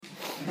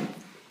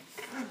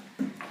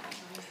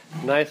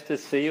Nice to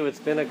see you. It's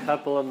been a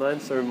couple of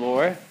months or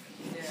more.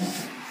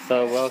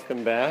 So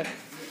welcome back.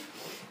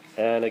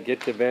 And a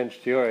Gitche Ben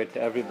Shur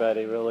to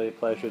everybody. Really a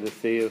pleasure to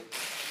see you.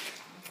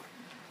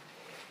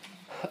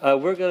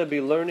 We're going to be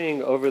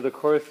learning over the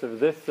course of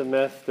this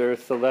semester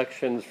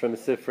selections from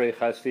Sifrei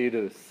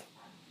Chasidus.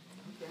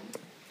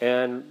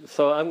 And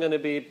so I'm going to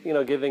be,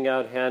 giving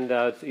out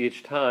handouts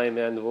each time,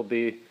 and we'll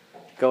be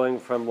going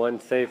from one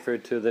sefer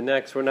to the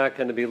next. We're not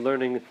going to be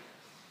learning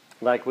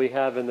like we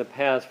have in the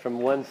past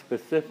from one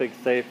specific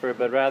sefer,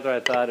 but rather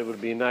I thought it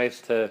would be nice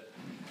to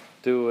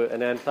do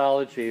an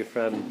anthology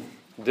from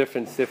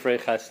different Sifrei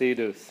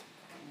Chasidus.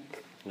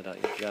 You got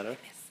it?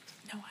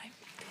 No, I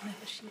don't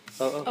have a sheet.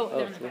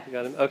 You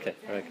got him? Okay,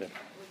 all right, good.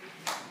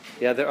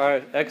 Yeah, there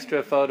are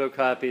extra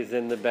photocopies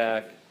in the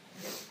back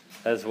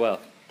as well.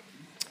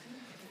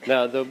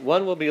 Now, the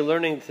one we'll be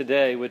learning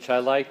today, which I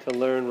like to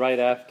learn right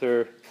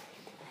after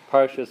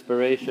Parshas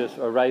Bereshis,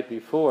 or right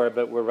before,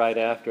 but we're right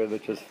after,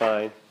 which is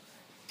fine,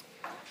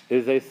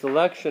 is a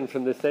selection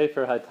from the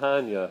Sefer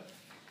HaTanya.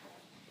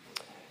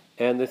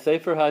 And the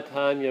Sefer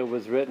HaTanya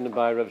was written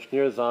by Rav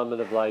Shneur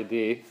Zalman of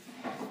Leidi,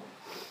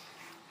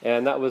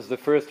 and that was the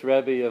first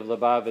Rebbe of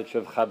Lubavitch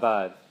of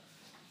Chabad.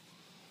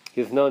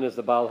 He's known as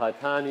the Baal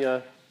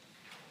HaTanya.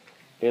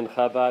 In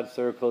Chabad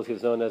circles,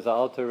 he's known as the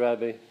Alter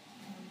Rebbe.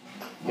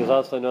 He's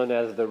also known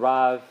as the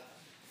Rav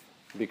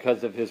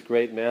because of his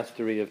great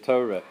mastery of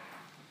Torah.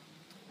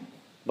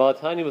 Baal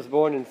HaTanya was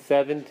born in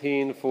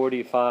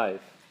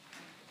 1745.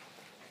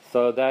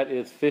 So that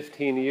is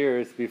 15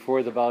 years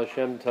before the Baal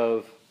Shem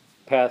Tov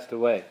passed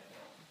away.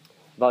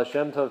 Baal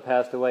Shem Tov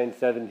passed away in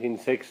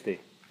 1760.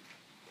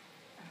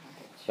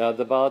 Now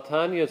the Baal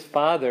HaTanya's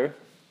father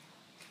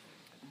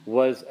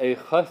was a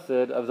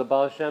chassid of the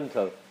Baal Shem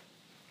Tov.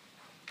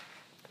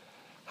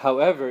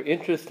 However,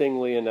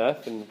 interestingly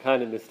enough, and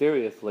kind of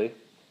mysteriously,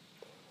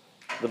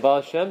 the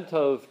Baal Shem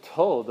Tov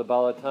told the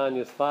Baal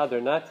HaTanya's father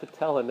not to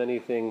tell him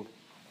anything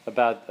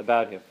about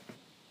him.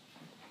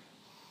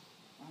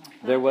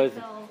 There was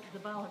tell the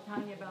Baal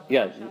HaTanya about the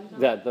yeah Baal Shem Tov?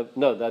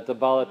 that the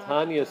Baal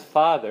HaTanya's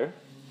father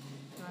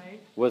Right,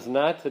 was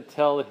not to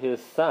tell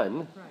his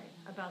son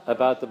right,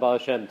 about the Baal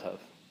Shem Tov.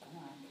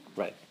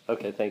 Right.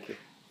 Okay. Thank you.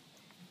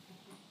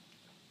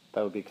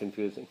 That would be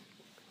confusing.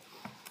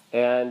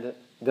 And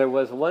there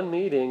was one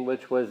meeting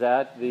which was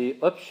at the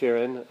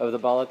Upshirin of the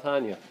Baal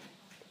HaTanya.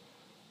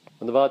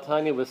 When the Baal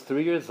HaTanya was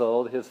 3 years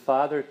old, his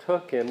father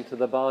took him to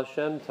the Baal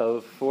Shem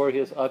Tov for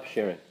his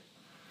Upshirin.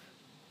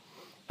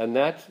 And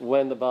that's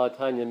when the Baal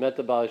HaTanya met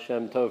the Baal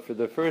Shem Tov for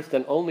the first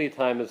and only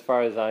time as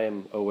far as I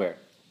am aware.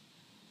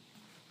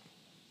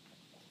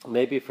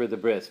 Maybe for the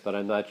bris, but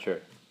I'm not sure.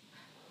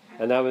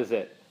 And that was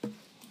it.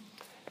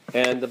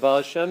 And the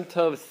Baal Shem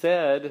Tov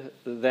said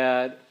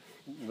that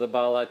the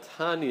Baal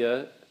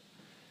HaTanya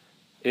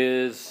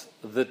is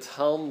the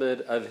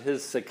Talmud of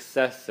his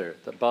successor,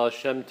 the Baal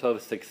Shem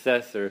Tov's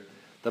successor,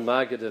 the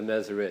Maggid of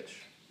Mezerich.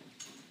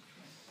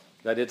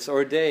 That it's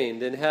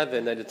ordained in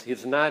heaven that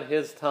he's not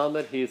his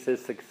Talmud, he's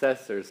his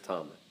successor's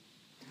Talmud.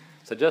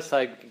 So just so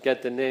I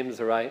get the names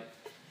right,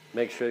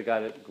 make sure we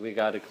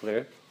got it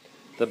clear.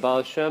 The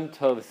Baal Shem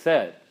Tov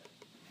said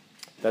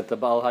that the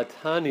Baal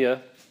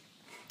HaTanya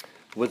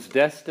was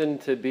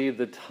destined to be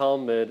the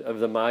Talmud of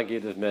the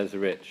Maggid of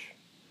Mezerich.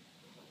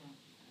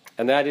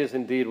 And that is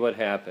indeed what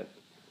happened.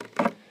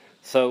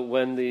 So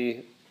when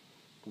the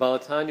Baal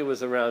HaTanya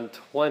was around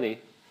 20,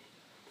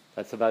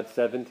 that's about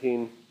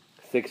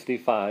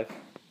 1765,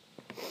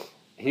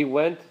 he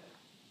went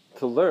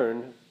to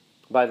learn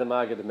by the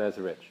Maggid of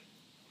Mezerich.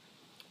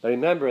 Now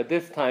remember, at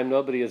this time,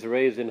 nobody is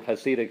raised in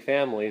Hasidic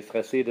families.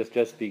 Hasidus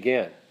just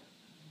began.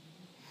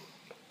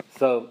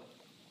 So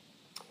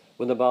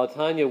when the Baal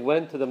HaTanya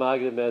went to the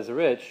Maggid of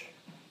Mezerich,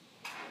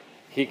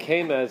 he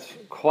came as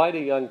quite a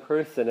young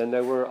person, and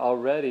there were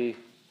already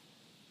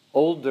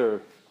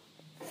older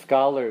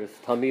scholars,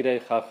 Talmidei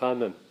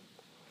Chachamim,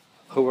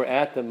 who were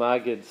at the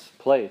Maggid's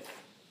place.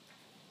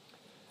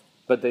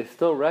 But they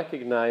still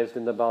recognized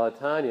in the Baal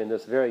HaTanya, in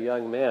this very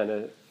young man,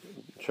 a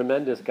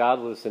tremendous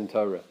godless in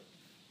Torah.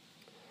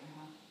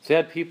 So you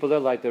had people there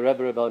like the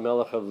Rebbe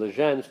Elimelech of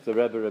Lezhensk, the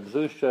Rebbe Reb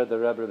Zusha, the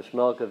Rebbe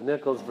Shmelk of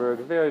Nikolsburg,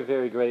 very,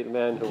 very great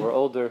men who were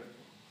older,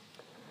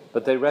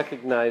 but they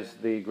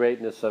recognized the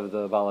greatness of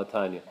the Baal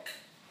HaTanya.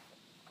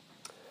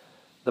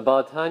 The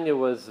Baal HaTanya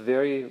was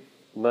very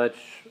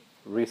much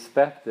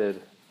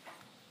respected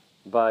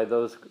by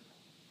those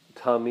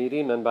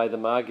Talmidim and by the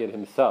Maggid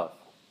himself.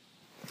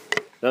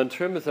 Now in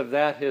terms of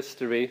that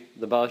history,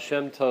 the Baal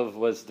Shem Tov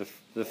was the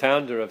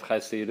founder of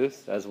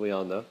Chasidus, as we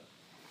all know.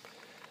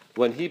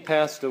 When he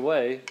passed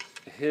away,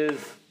 his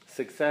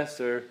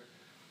successor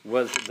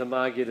was the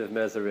Maggid of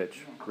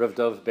Mezerich, Rav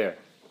Dov Ber.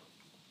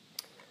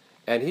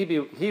 And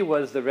he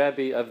was the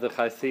Rebbe of the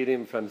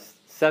Hasidim from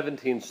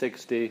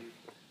 1760 to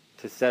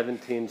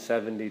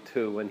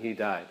 1772 when he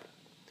died.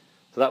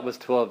 So that was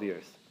 12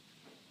 years.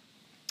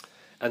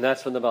 And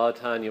that's when the Baal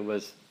HaTanya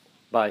was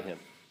by him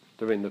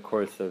during the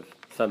course of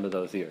some of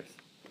those years.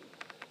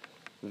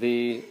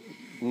 The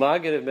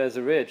Maggid of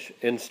Mezerich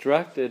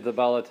instructed the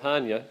Baal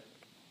HaTanya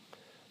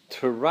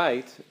to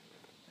write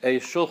a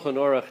Shulchan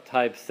Aruch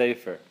type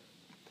sefer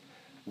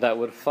that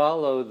would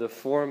follow the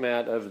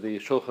format of the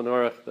Shulchan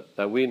Aruch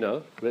that we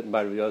know, written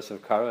by Rabbi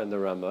Yosef Karo and the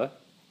Ramah,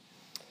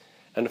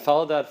 and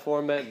follow that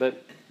format,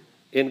 but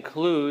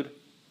include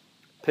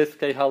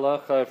Piskei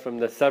Halacha from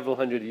the several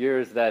hundred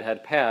years that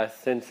had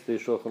passed since the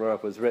Shulchan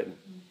Aruch was written.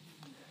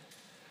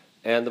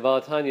 And the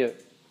Baal HaTanya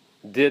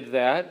did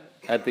that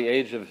at the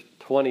age of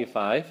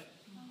 25,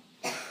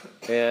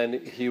 and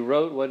he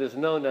wrote what is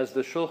known as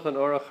the Shulchan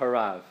Aruch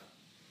Harav.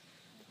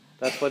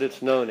 That's what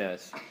it's known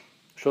as,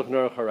 Shulchan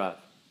Aruch Harav.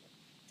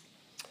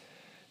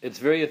 It's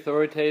very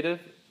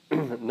authoritative,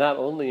 not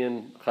only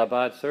in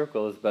Chabad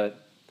circles,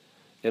 but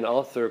in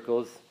all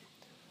circles.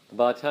 The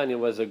Baal HaTanya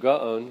was a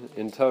Gaon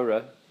in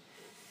Torah,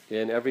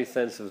 in every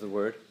sense of the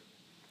word,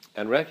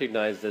 and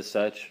recognized as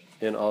such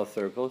in all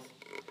circles.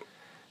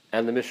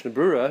 And the Mishnah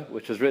Berurah,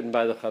 which was written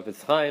by the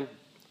Chafetz Chaim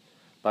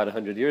about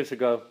 100 years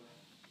ago,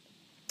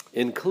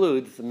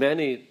 includes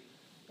many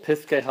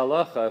Piskei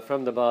Halacha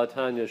from the Baal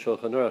HaTanya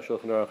Shulchan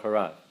Aruch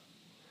Harav.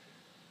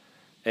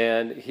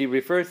 And he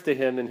refers to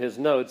him in his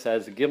notes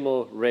as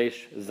Gimel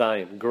Reish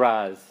Zayin,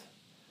 Graz.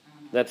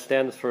 That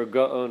stands for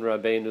Gaon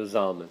Rabbeinu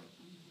Zalman.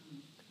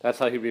 That's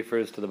how he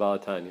refers to the Baal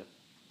HaTanya.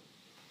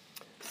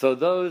 So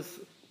those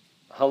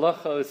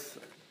halachos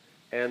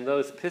and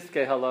those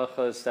Piskei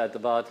Halachos that the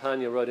Baal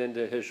HaTanya wrote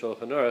into his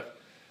Shulchan Aruch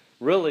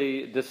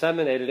really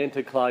disseminated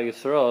into Klal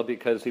Yisrael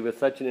because he was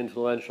such an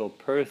influential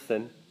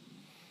person,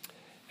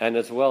 and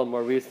as well,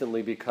 more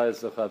recently,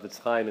 because the Chafetz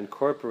Chaim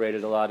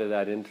incorporated a lot of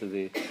that into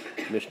the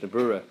Mishnah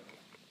Berurah.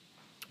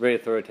 Very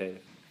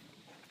authoritative.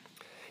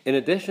 In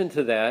addition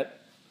to that,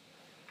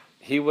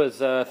 he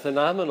was a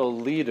phenomenal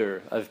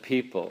leader of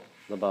people,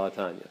 the Baal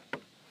HaTanya.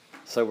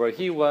 So where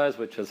he was,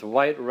 which is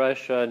White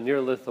Russia,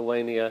 near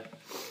Lithuania,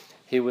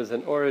 he was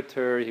an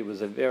orator, he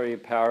was a very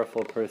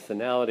powerful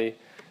personality,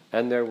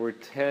 and there were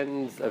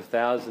tens of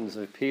thousands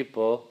of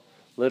people,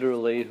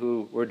 literally,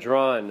 who were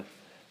drawn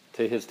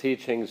to his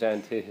teachings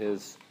and to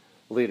his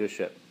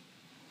leadership.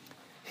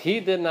 He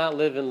did not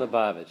live in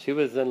Lubavitch. He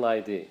was in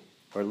Liadi,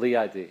 or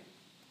Liadi.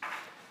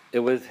 It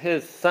was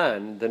his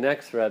son, the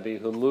next Rebbe,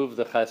 who moved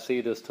the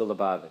Hasidus to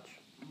Lubavitch.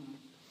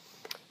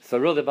 So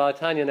really, the Baal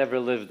HaTanya never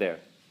lived there.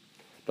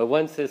 But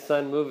once his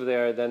son moved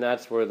there, then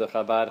that's where the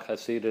Chabad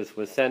Hasidus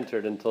was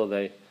centered until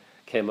they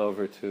came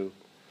over to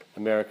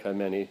America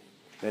many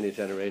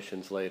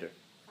generations later.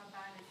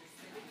 Chabad is a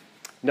city?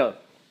 No.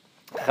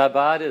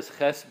 Chabad is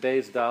Ches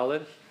Beis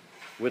Dalet,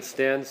 which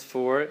stands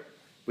for,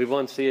 we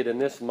won't see it in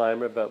this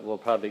mimer, but we'll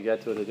probably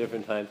get to it a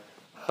different time,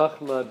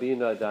 Chachma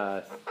Bina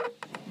Da'as.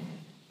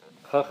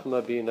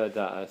 Chachma Bina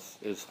Da'as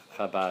is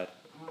Chabad.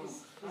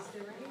 Is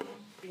there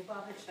any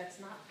Lubavitch that's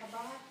not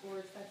Chabad, or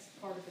is that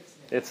part of its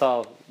name?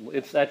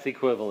 That's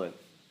equivalent.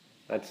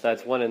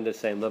 That's one and the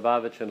same.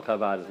 Lubavitch and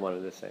Chabad is one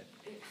and the same.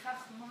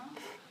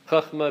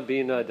 Chachma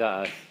Bina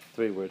Da'as.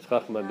 3 words.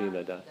 Chachma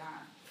Bina Da'as.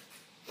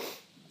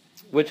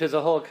 Which is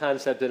a whole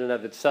concept in and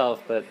of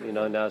itself, but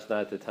now's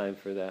not the time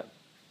for that.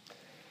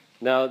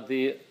 Now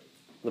the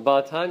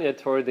Baal HaTanya,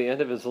 toward the end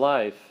of his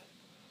life,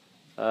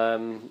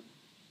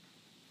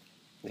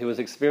 he was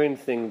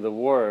experiencing the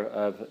war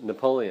of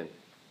Napoleon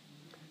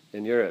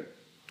in Europe.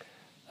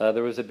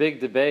 There was a big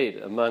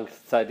debate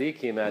amongst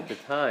tzaddikim at the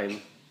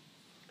time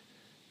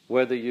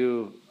whether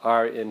you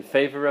are in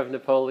favor of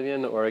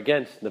Napoleon or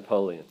against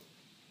Napoleon.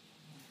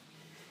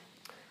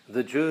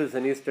 The Jews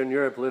in Eastern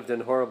Europe lived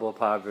in horrible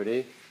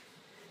poverty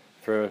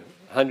for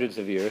hundreds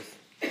of years.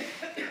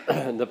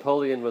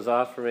 Napoleon was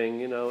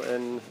offering,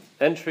 an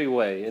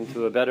entryway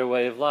into a better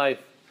way of life,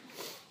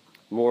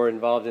 more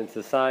involved in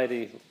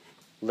society,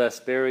 less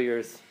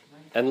barriers,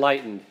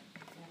 enlightened,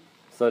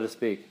 so to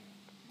speak.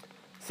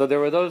 So there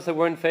were those that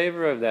were in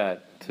favor of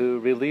that, to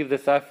relieve the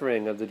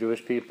suffering of the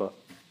Jewish people.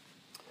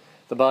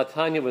 The Baal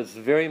HaTanya was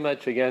very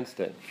much against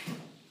it.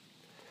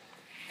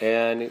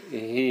 And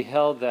he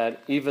held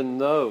that even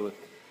though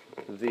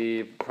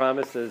the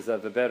promises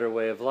of a better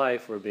way of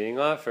life were being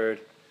offered,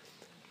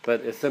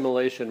 but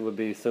assimilation would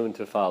be soon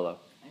to follow.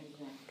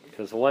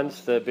 Because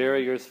once the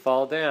barriers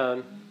fall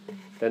down,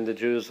 then the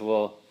Jews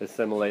will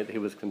assimilate, he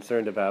was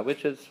concerned about,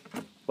 which is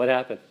what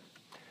happened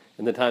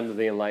in the time of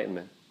the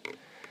Enlightenment.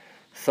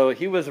 So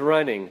he was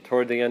running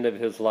toward the end of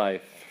his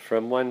life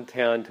from one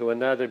town to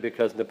another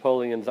because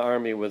Napoleon's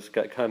army was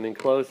coming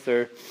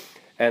closer,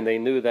 and they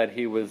knew that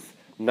he was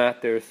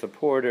not their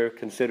supporter,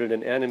 considered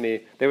an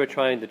enemy. They were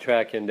trying to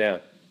track him down.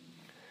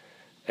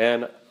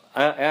 And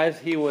as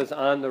he was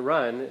on the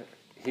run,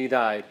 he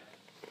died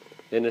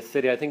in a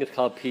city, I think it's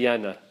called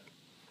Piena,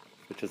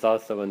 which is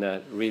also in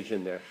that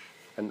region there.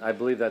 And I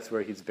believe that's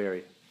where he's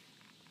buried.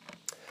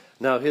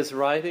 Now, his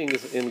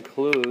writings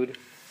include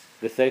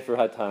the Sefer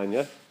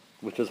HaTanya,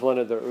 which is one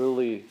of the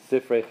early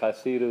Sifrei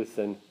Chasidus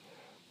and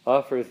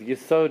offers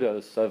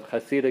yisodos of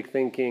Hasidic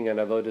thinking and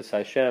Avodas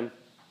Hashem.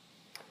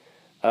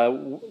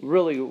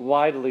 Really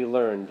widely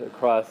learned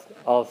across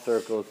all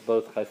circles,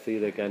 both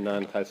Hasidic and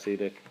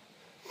non-Hasidic.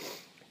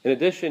 In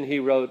addition, he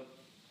wrote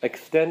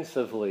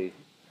extensively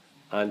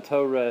on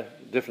Torah,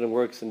 different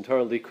works in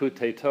Torah,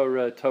 Likutei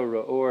Torah,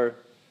 Torah Or,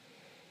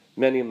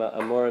 many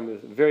ma'amorim. He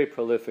was a very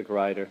prolific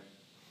writer.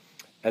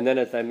 And then,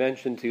 as I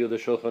mentioned to you, the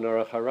Shulchan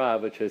Aruch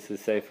Harav, which is his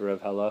Sefer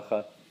of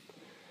Halacha.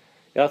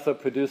 He also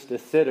produced a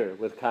siddur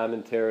with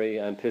commentary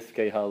on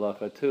Piskei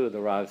Halacha too, the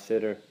Rav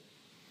Siddur.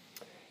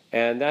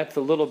 And that's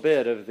a little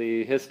bit of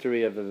the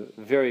history of a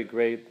very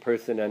great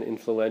person and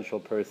influential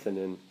person,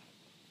 and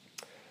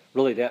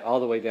really all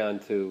the way down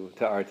to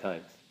our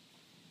times.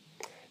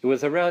 It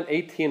was around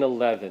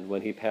 1811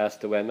 when he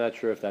passed away. I'm not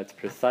sure if that's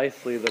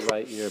precisely the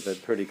right year,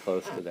 but pretty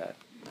close to that.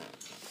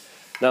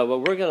 Now, what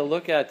we're going to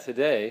look at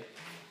today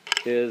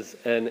is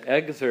an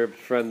excerpt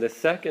from the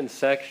second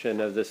section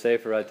of the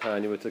Sefer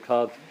HaTanya, which is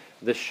called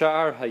the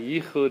Sha'ar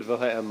HaYichud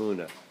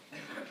V'Ha'emunah.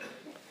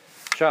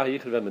 Sha'ar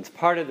HaYichud V'Ha'emunah. It's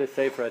part of the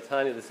Sefer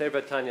HaTanya. The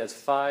Sefer HaTanya has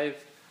 5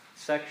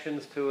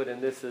 sections to it,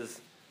 and this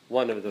is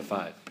one of the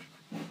 5.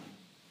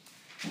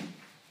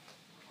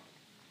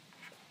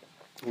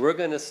 We're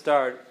going to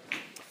start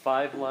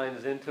 5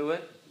 lines into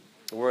it,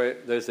 where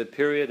there's a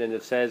period and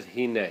it says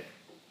Hine.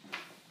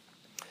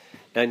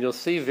 And you'll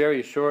see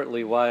very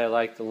shortly why I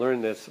like to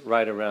learn this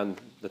right around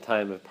the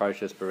time of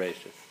Parshas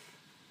Bereshis.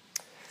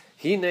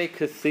 Hine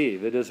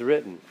Kasiv, it is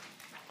written,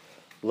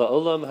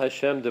 La'olam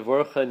Hashem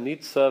devorcha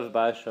nitzav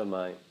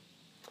ba'shamayim.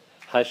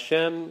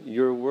 Hashem,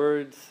 your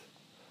words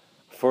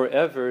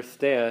forever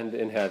stand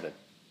in heaven.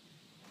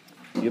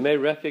 You may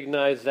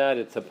recognize that.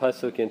 It's a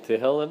pasuk in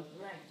Tehillim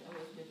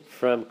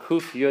from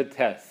Kuf Yud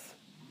Tes,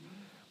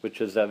 which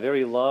is a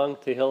very long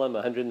Tehillim,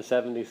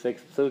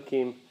 176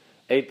 psukim,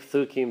 8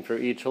 psukim for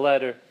each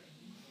letter.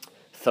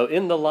 So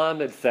in the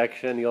Lamed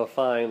section, you'll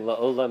find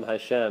La'olam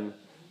Hashem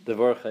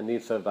devorcha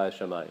nitzav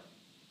ba'shamayim.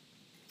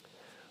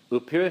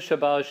 Upirish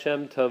Baal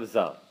Shem Tov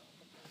Zal.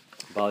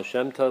 Baal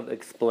Shem Tov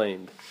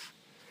explained,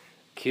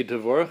 Ki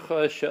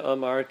devorcha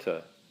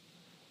she'amarta,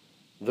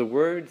 the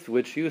words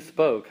which you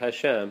spoke,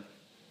 Hashem,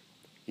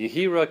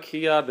 Yehi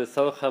rakia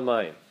b'soch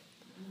hamayim,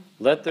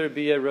 let there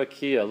be a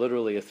rakia,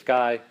 literally a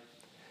sky,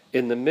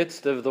 in the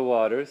midst of the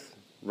waters,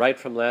 right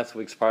from last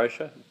week's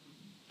Parsha.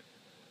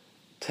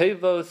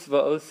 Tevos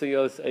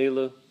va'osiyos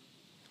elu,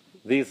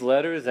 these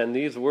letters and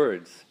these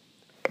words,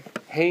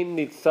 Hein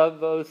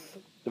nitzavos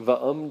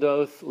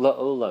va'omdos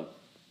la'olam,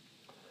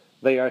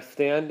 they are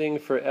standing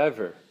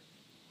forever,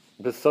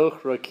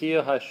 b'soch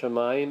rakia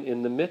hashamayim,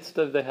 in the midst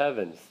of the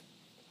heavens,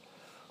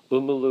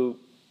 umelu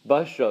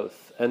bashos,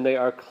 and they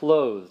are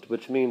clothed,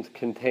 which means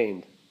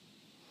contained,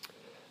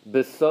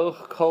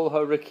 b'soch kol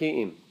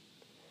harakiim,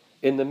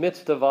 in the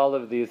midst of all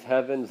of these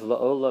heavens,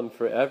 la'olam,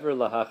 forever,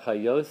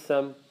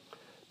 lahachayosam,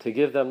 to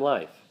give them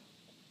life.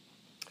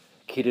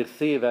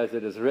 Kidisiv, as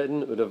it is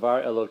written,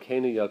 udavar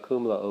Elokeinu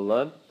yakum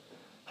la'olam,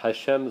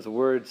 Hashem's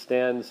word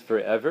stands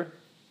forever,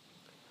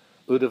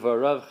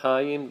 udavarav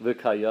chayim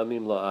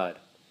v'kayamim la'ad,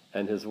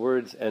 and his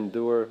words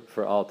endure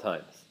for all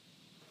times.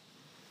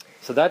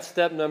 So that's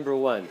step number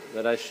 1,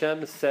 that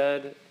Hashem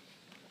said,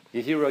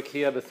 Yehi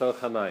rakia b'soch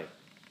hamayim.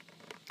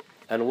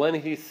 And when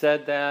he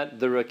said that,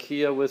 the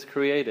rakia was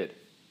created.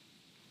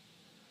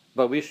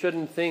 But we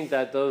shouldn't think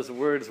that those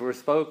words were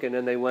spoken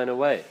and they went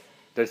away.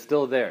 They're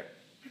still there.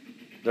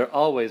 They're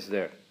always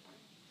there.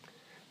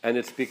 And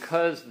it's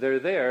because they're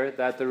there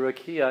that the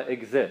rakia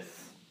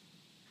exists.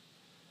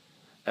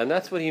 And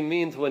that's what he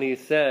means when he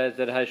says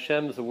that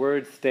Hashem's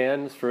word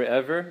stands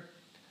forever.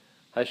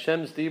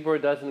 Hashem's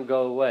dibur doesn't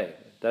go away,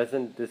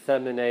 doesn't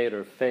disseminate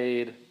or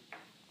fade.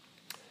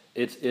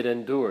 It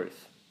endures.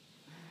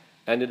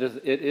 And it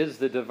is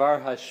the Devar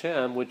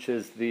Hashem, which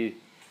is the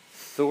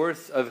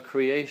source of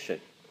creation.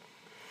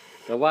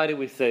 Now, why do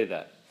we say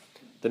that?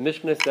 The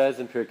Mishnah says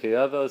in Pirkei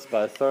Avos,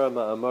 Ba'asara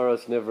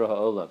ma'amoros nivra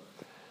ha'olam,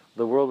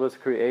 the world was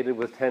created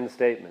with 10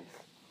 statements.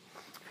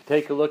 If you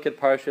take a look at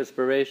Parshas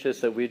Bereshis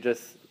that we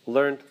just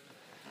learned,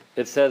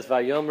 it says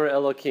Vayomer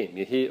Elokim,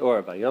 Yehi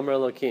Or,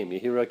 Vayomer Elokim,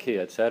 Yehi Rakia,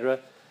 etc.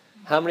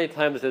 How many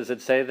times does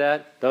it say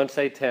that? Don't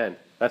say 10.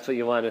 That's what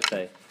you want to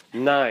say.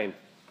 9.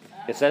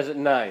 It says it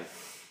 9.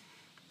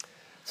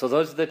 So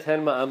those are the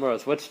 10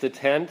 ma'amoros. What's the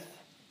 10th?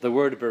 The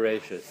word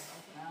Bereshis.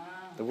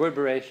 The word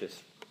Bereshis.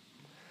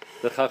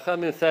 The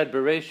Chachamim said,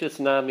 Bereshis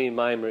nami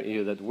maimer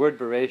iyu, that word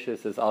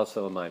Bereshis is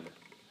also a maimer.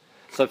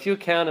 So if you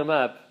count them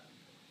up,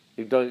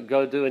 you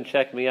go do and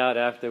check me out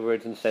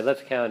afterwards and say,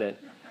 let's count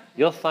it.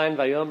 You'll find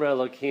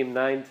Vayomer Elokim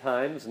 9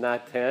 times,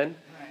 not 10,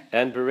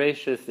 and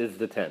Bereshis is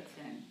the 10th.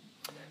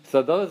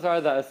 So those are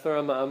the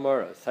Asura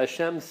Ma'amoros.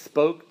 Hashem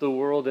spoke the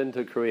world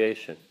into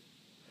creation.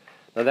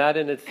 Now that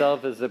in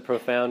itself is a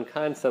profound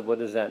concept. What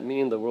does that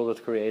mean? The world was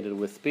created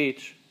with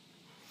speech.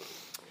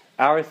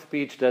 Our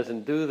speech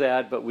doesn't do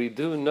that, but we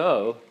do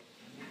know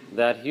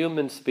that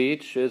human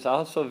speech is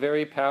also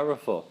very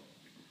powerful.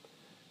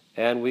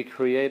 And we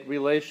create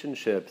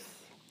relationships,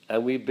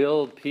 and we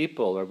build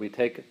people, or we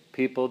take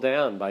people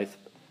down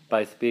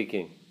by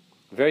speaking.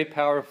 Very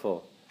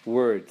powerful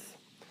words.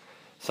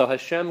 So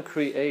Hashem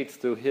creates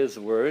through his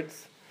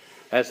words,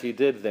 as he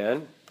did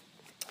then.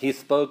 He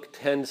spoke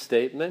 10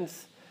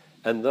 statements,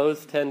 and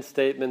those 10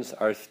 statements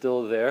are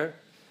still there.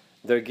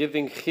 They're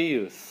giving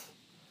chiyus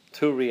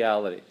to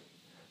reality.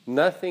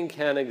 Nothing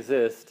can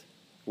exist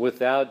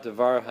without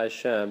Devar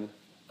Hashem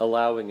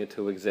allowing it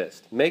to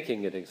exist,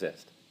 making it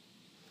exist.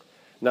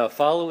 Now,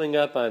 following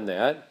up on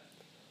that,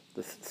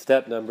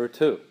 step number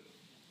 2.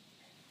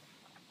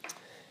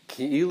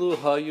 Ki'ilu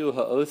hayu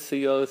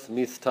ha'osios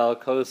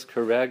mistalkos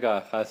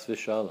karega chas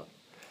v'shalom.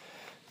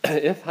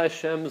 If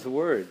Hashem's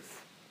words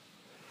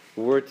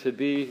were to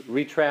be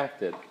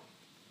retracted,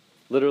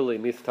 literally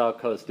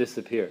mistalkos,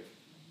 disappear,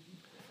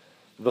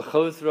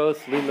 v'chozros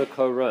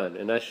limakoran,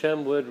 and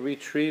Hashem would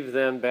retrieve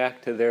them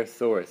back to their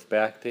source,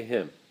 back to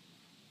Him,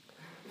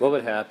 what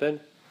would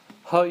happen?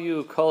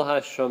 Hayu kol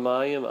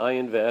hashamayim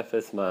ayin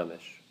ve'efes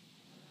mamish.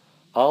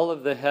 All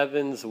of the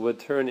heavens would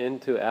turn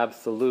into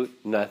absolute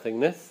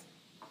nothingness.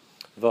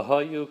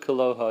 V'hayu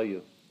k'lo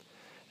hayu.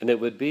 And it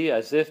would be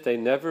as if they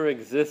never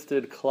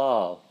existed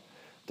klal.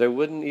 There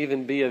wouldn't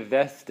even be a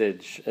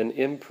vestige, an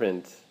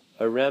imprint,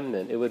 a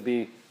remnant. It would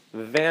be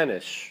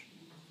vanish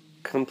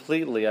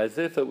completely, as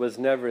if it was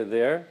never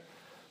there.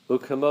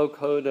 Ukamo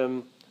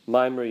kodem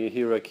maimer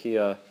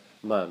yehirakia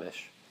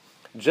mamish.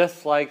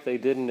 Just like they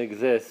didn't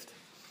exist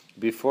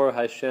before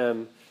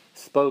Hashem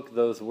spoke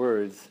those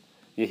words,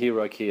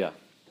 Yehirakia.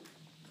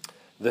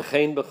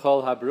 V'chein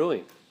b'chol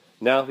habruim.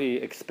 Now he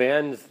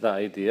expands the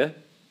idea.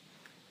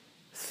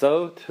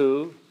 So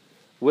too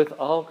with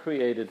all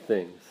created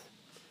things.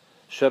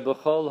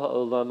 Sheb'chol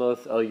ha'olamos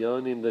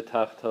elyonim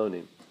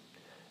v'tachtonim.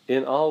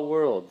 In all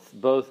worlds,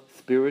 both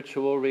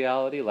spiritual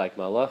reality, like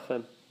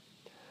malachim,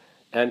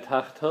 and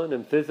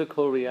tachtonim,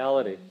 physical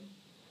reality,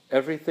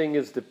 everything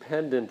is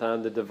dependent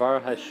on the Devar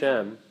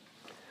Hashem,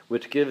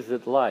 which gives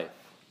it life.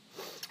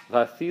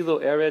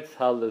 Vafilu eretz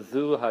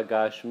halazu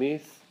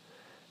hagashmis,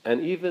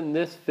 and even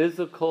this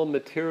physical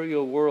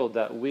material world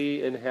that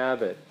we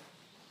inhabit,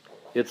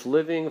 it's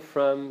living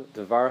from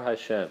Devar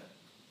Hashem.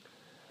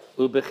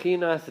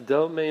 Ubechinas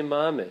dome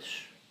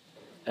mamish,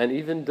 and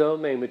even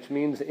dome, which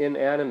means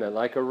inanimate,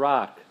 like a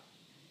rock.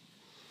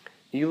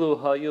 Ilu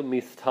hayu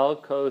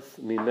mistalkos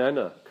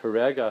mimena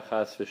karega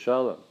chas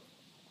v'shalom.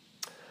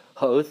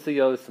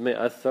 Ha'osios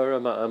me'asara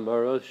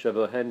ma'amoros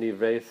shavohen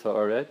nivrei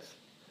sa'aretz.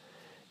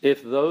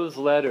 If those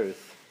letters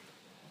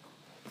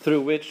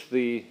through which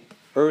the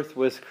earth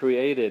was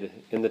created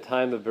in the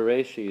time of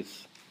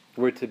Bereshis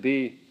were to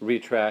be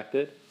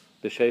retracted,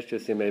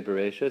 b'sheshes yimei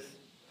Bereshis,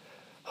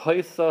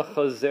 hoisa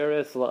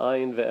choseres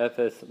la'ayin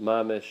ve'efes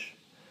mamish,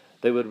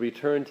 they would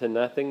return to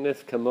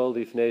nothingness, kamo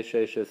lifnei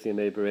sheshes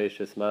yimei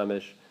Bereshis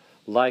mamish,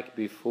 like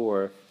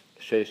before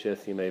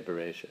sheshes yimei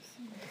Bereshis.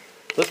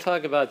 Let's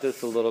talk about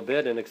this a little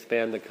bit and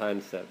expand the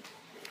concept.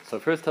 So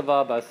first of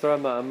all, Basar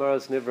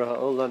Ma'amaros Nivra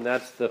Ha'olam,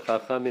 that's the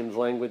Chachamim's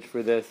language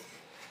for this.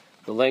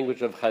 The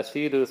language of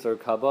Hasidus or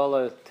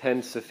Kabbalah,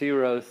 10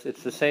 Sephiros,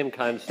 it's the same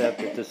concept,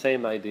 it's the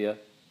same idea.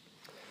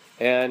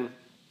 And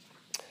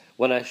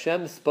when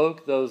Hashem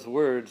spoke those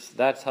words,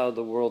 that's how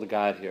the world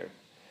got here.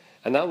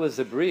 And that was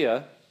the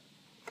Bria,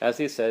 as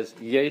he says,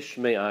 Yesh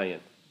Me'ayin.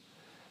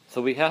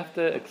 So we have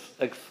to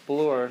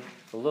explore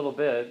a little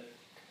bit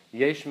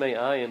Yesh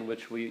Me'ayin,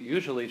 which we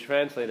usually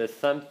translate as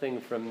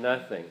something from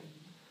nothing.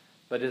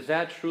 But is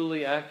that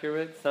truly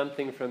accurate,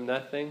 something from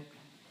nothing?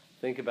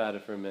 Think about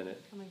it for a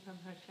minute. Coming from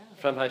Hashem.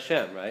 From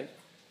Hashem, right?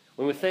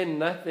 When we say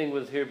nothing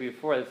was here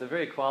before, it's a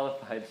very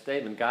qualified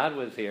statement. God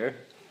was here.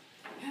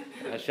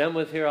 Hashem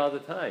was here all the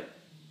time.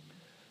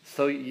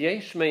 So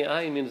Yesh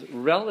Me'ayin means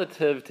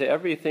relative to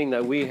everything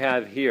that we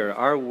have here,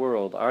 our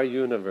world, our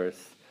universe,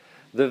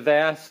 the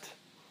vast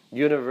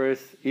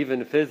universe,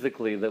 even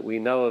physically, that we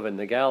know of in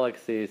the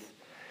galaxies,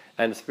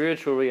 and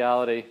spiritual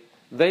reality,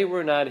 they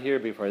were not here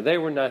before. They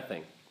were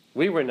nothing.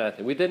 We were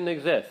nothing. We didn't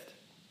exist.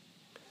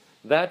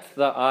 That's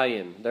the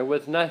ayin. There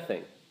was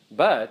nothing.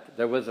 But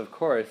there was, of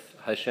course,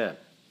 Hashem.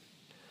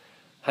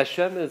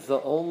 Hashem is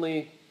the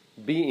only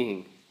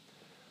being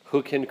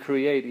who can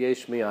create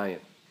Yesh Me'ayin.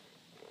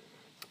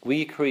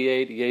 We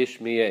create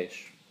Yesh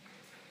Me'yesh.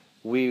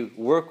 We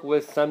work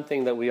with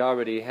something that we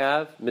already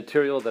have,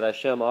 material that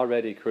Hashem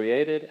already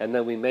created, and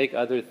then we make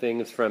other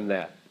things from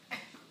that.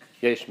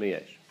 Yesh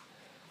Me'yesh.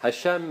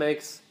 Hashem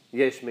makes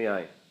Yesh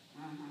Me'ayin.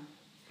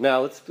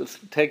 Now let's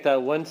take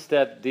that one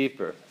step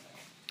deeper.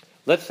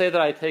 Let's say that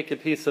I take a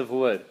piece of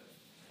wood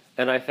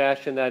and I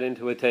fashion that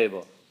into a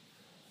table.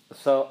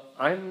 So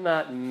I'm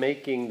not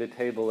making the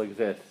table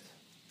exist.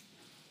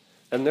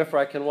 And therefore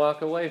I can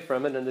walk away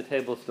from it and the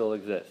table still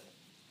exists.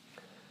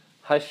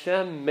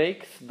 Hashem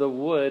makes the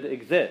wood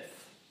exist.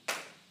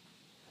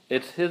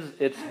 It's his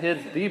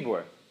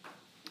dibur.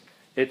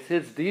 It's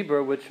his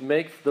dibur which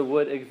makes the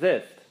wood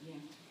exist. Yeah.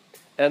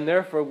 And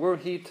therefore, were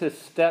he to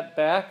step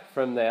back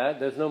from that,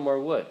 there's no more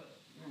wood.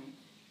 Right.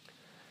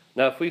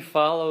 Now, if we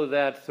follow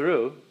that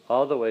through,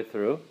 all the way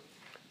through,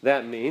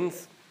 that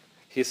means,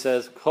 he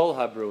says, Kol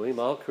habruim,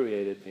 all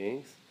created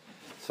beings.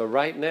 So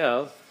right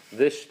now,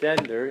 this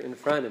stender in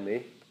front of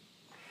me,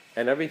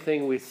 and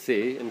everything we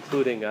see,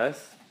 including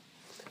us,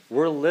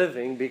 we're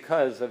living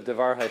because of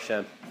Devar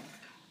Hashem.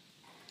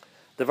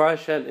 Devar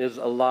Hashem is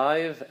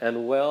alive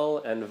and well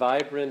and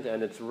vibrant,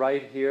 and it's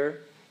right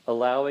here,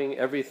 allowing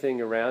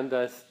everything around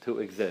us to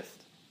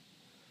exist.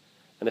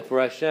 And if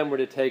Hashem were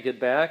to take it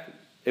back,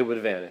 it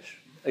would vanish,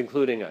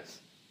 including us.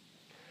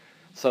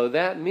 So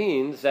that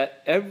means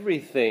that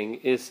everything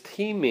is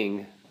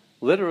teeming,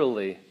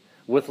 literally,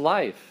 with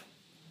life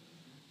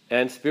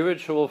and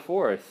spiritual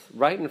force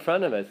right in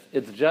front of us.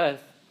 It's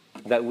just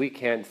that we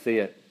can't see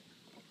it.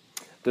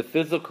 The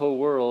physical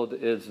world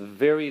is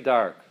very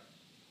dark,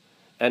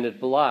 and it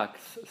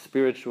blocks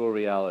spiritual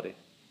reality.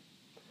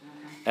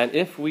 And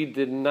if we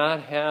did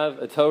not have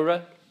a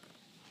Torah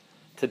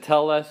to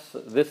tell us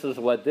this is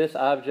what this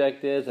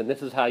object is, and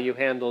this is how you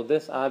handle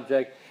this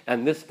object,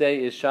 and this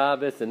day is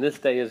Shabbos, and this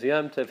day is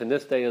Yom Tov, and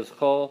this day is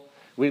Chol,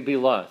 we'd be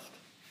lost.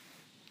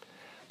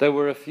 There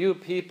were a few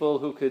people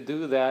who could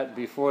do that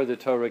before the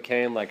Torah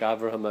came, like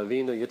Avraham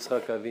Avinu,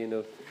 Yitzchak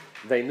Avinu.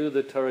 They knew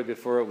the Torah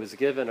before it was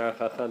given. Our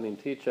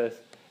Chachamim teach us.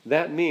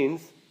 That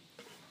means,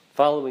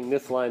 following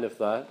this line of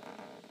thought,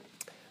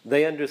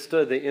 they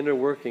understood the inner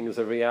workings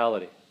of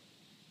reality.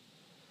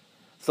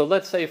 So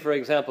let's say, for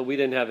example, we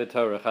didn't have a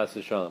Torah, Chas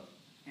v'Shalom.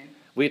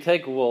 We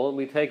take wool and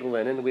we take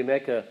linen, we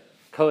make a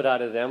coat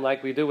out of them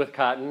like we do with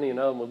cotton,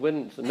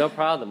 no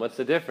problem. What's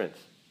the difference?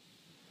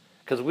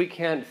 Because we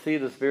can't see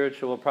the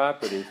spiritual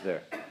properties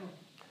there.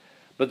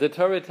 But the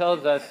Torah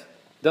tells us,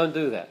 don't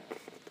do that.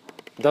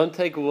 Don't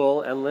take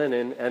wool and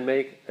linen and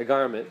make a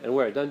garment and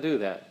wear it. Don't do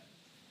that.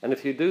 And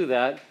if you do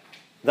that,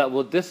 that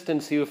will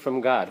distance you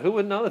from God. Who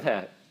would know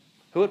that?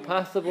 Who would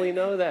possibly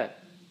know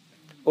that?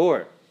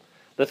 Or,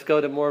 let's go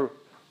to more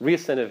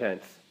recent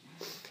events.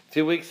 A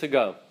few weeks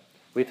ago,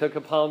 we took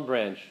a palm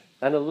branch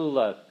and a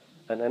lulav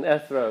and an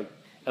esrog,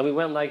 and we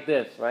went like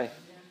this, right?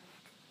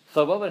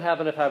 So what would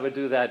happen if I would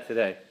do that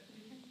today?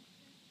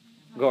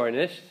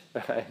 Garnished,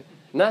 right?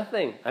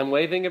 Nothing. I'm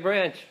waving a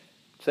branch.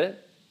 That's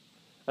it.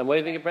 I'm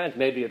waving a branch.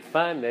 Maybe it's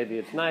fun, maybe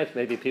it's nice,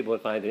 maybe people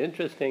would find it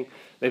interesting,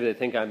 maybe they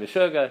think I'm a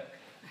sugar,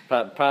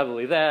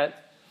 probably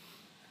that.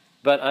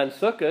 But on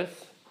Sukkot,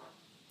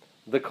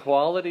 the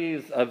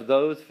qualities of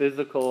those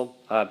physical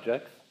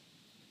objects,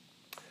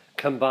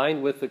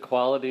 combined with the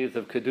qualities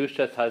of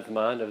Kedushas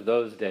Hazman of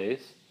those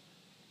days,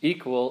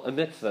 equal a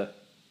mitzvah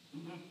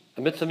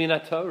min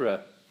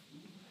Torah.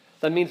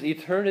 That means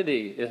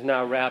eternity is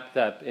now wrapped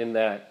up in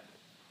that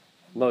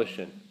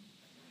motion.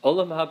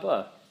 Olam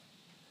haba.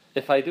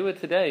 If I do it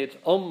today, it's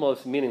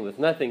almost meaningless.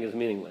 Nothing is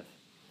meaningless.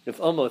 It's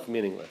almost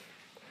meaningless.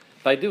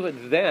 If I do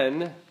it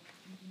then,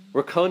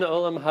 we're kona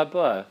olam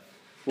haba.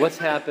 What's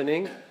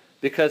happening?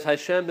 Because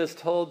Hashem has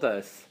told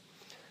us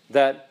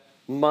that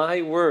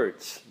my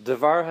words,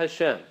 Devar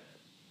Hashem,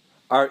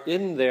 are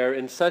in there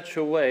in such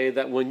a way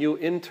that when you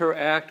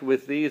interact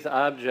with these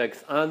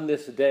objects on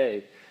this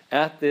day,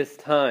 at this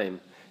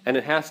time, and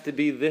it has to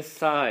be this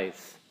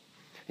size,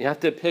 you have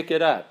to pick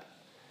it up.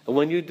 And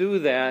when you do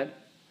that,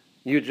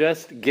 you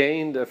just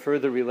gained a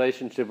further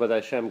relationship with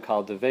Hashem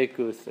called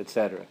Devekus,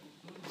 etc.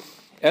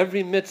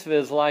 Every mitzvah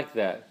is like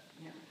that.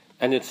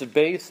 And it's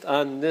based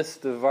on this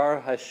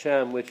Devar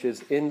Hashem, which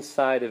is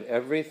inside of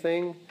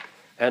everything.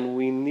 And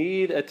we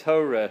need a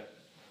Torah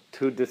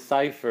to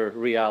decipher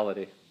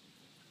reality.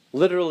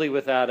 Literally,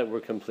 without it, we're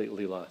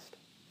completely lost.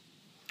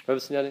 Rabbi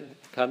Sinyani,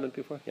 comment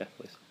before? Yeah,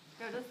 please.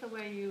 No, just the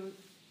way you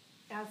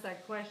asked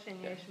that question,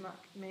 Yesh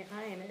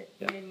Me'ayin,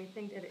 it made me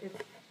think that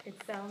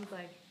it sounds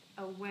like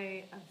a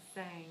way of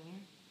saying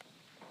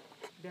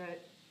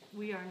that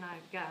we are not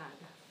God.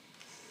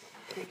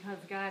 Because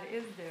God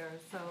is there,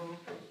 so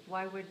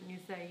why wouldn't you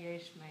say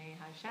Yesh Me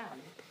Hashem?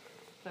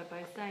 But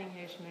by saying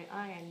Yesh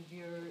Me'ayin,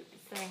 you're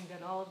saying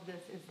that all of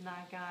this is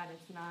not God,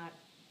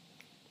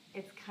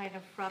 it's kind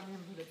of from Him,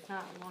 but it's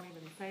not, we won't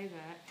even say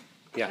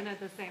that. Yeah. And at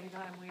the same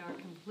time, we are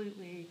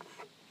completely,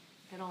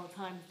 at all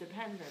times,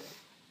 dependent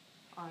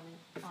on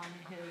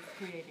His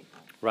creating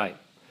us. Right.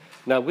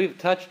 Now, we've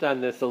touched on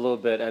this a little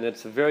bit, and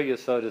it's very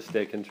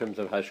yesodistic in terms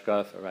of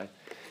hashkafa, right?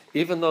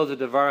 Even though the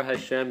Devar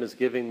Hashem is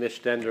giving this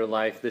gender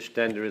life, this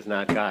gender is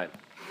not God.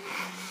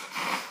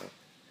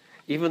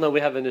 Even though we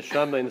have a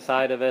neshama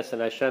inside of us,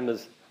 and Hashem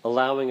is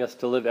allowing us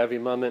to live every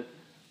moment,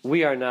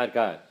 we are not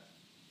God.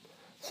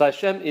 So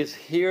Hashem is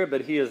here,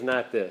 but He is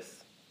not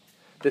this.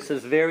 This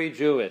is very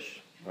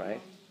Jewish,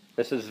 right?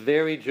 This is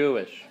very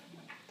Jewish.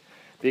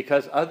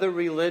 Because other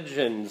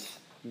religions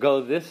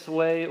go this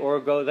way or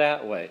go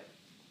that way.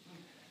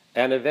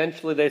 And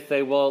eventually they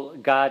say, well,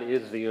 God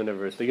is the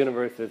universe. The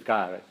universe is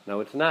God. No,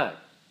 it's not.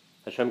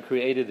 Hashem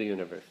created the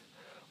universe.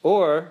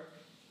 Or,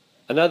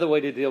 another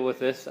way to deal with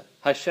this,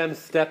 Hashem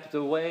stepped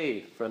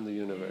away from the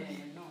universe.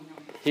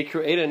 He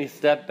created and He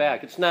stepped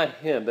back. It's not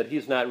Him, but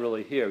He's not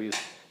really here. He's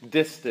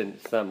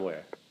distant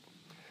somewhere.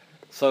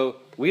 So,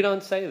 we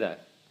don't say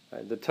that.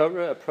 Right? The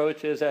Torah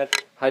approaches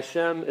that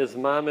Hashem is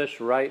mamish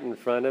right in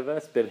front of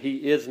us, but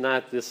He is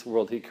not this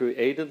world. He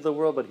created the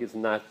world, but He's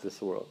not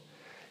this world.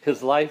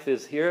 His life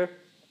is here,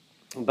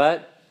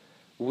 but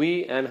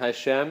we and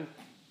Hashem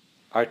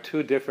are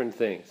two different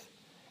things.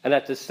 And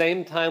at the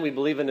same time, we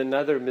believe in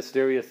another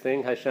mysterious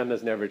thing. Hashem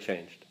has never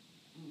changed.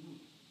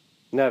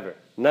 Never.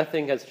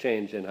 Nothing has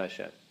changed in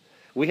Hashem.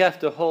 We have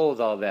to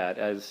hold all that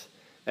as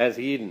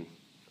Eden.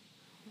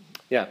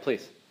 Yeah,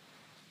 please.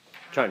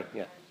 Charlie,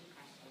 yeah.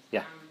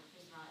 Yeah.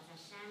 First of all,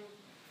 is Hashem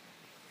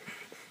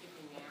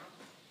speaking now?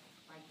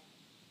 Like,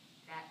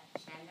 that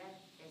Shanda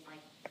is like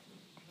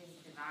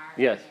His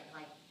Yes.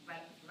 Like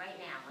right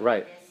now.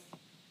 Right. Like this.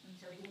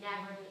 So he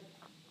never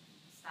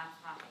stops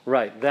talking.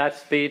 Right. That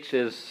speech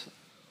is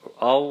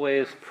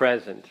always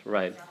present.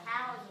 Right. So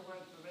how is the word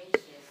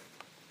voracious,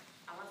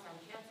 unless I'm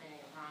translating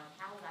it wrong,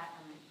 how is that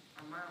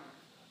a mama?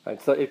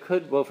 Right. So it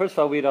could. Well, first of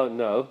all, we don't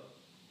know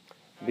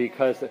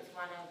because It's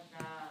one of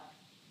the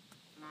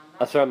mamas.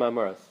 Asar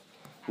Mamoros.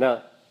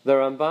 Now, the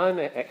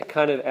Ramban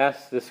kind of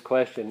asks this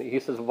question. He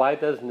says, why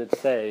doesn't it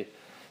say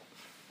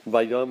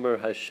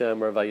Vayomer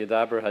Hashem or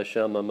Vayidaber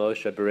Hashem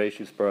Moshe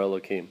Bereshis Bara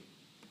Elokim?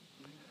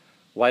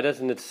 Why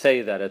doesn't it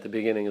say that at the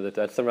beginning of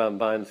that's the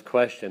Ramban's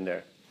question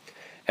there.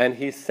 And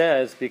he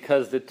says,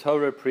 because the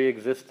Torah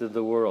pre-existed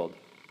the world.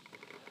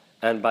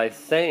 And by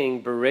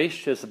saying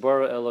Bereshis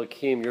Bara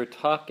Elokim, you're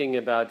talking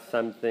about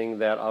something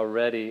that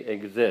already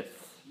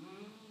exists.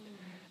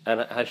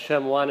 And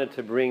Hashem wanted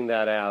to bring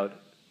that out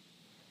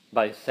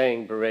by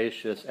saying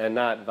Bereshis and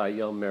not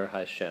Vayomer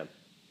Hashem.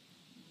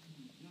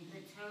 The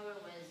Torah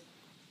was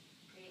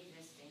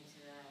pre-existing to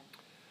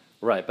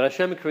the... Right, but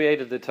Hashem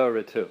created the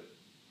Torah too.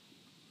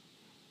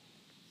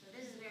 So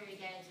this is where we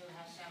get into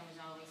Hashem was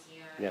always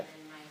here. Yeah.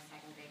 And my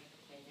second big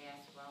kid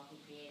asked, well, who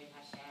created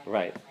Hashem?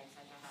 Right. It's like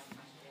such a hard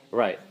question.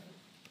 Right.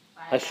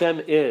 But Hashem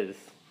is.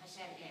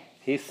 Hashem is.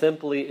 He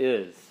simply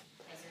is.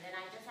 Okay, so then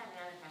I just have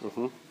another question.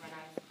 Mhm. When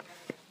I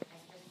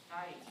just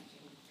started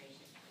teaching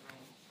Bereshis to my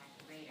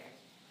second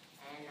graders,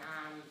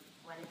 and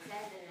when it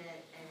says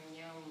in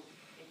Yom,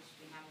 which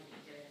we happen to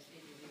be doing this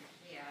week, is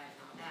clear and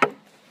all that,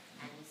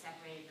 and he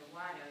separated the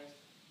waters,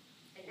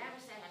 it never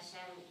said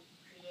Hashem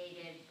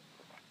created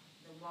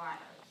the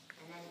waters,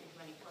 and then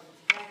when he pulled it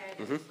together,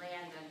 there's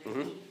land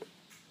underneath.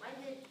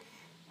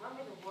 When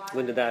were the waters?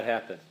 When did that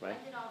happen, right?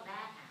 When did all that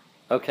happen?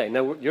 Okay,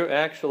 now you're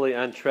actually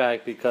on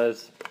track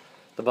because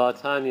the Baal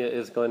Tanya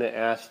is going to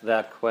ask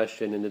that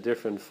question in a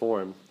different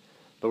form,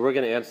 but we're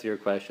going to answer your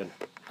question.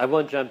 I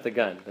won't jump the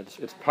gun.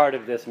 It's part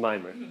of this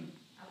mimer.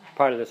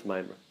 Part of this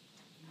mimer.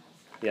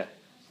 Yeah.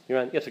 You're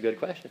on. It's a good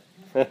question.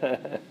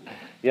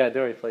 Yeah,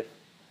 Dory, please.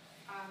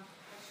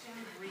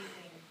 Hashem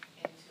breathing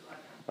into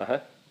Adam. Uh-huh.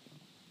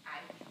 I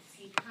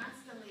see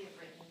constantly it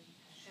written,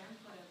 Hashem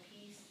put a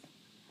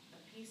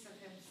piece of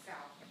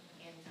himself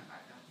into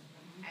Adam.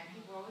 And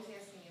people are always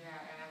asking me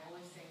that, and I'm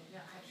always saying, no,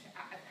 Hashem,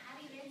 how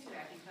do you get into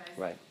that? Because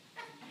Right.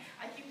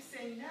 I keep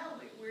saying, no,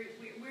 we're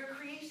a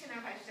creation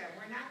of Hashem.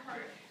 We're not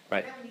part of it.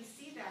 Right. Then when you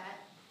see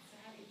that, so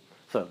how do you...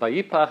 So,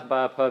 Vayipach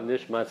ba'apav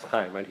nishmas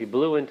chaim, right? He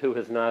blew into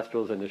his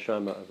nostrils a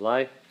neshama of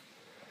life.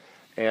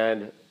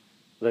 And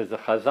there's a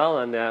chazal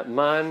on that,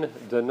 man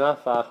de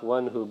nafach,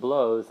 one who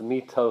blows,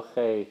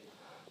 mitoche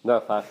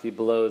nafach, he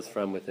blows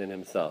from within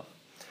himself.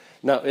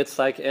 Now, it's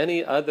like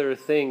any other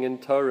thing in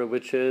Torah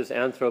which is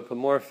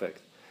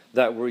anthropomorphic,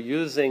 that we're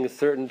using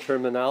certain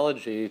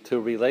terminology to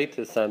relate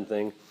to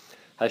something.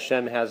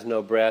 Hashem has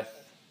no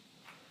breath.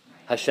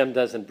 Hashem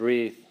doesn't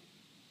breathe.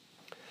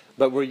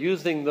 But we're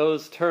using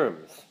those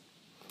terms.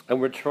 And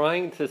we're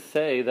trying to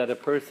say that a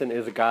person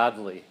is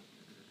godly,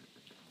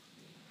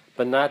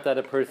 but not that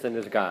a person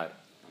is God.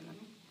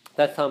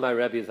 That's how my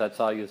Rebbe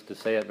Zatzal used to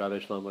say it, Rabbi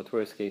Shlomo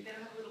Twersky.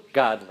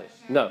 Godly.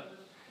 No.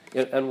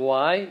 And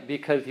why?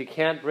 Because you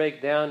can't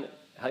break down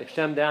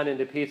Hashem down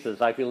into pieces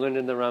like we learned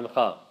in the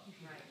Ramchal.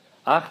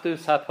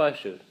 Achdus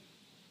HaPashut.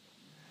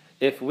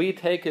 If we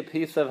take a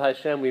piece of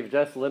Hashem, we've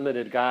just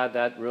limited God.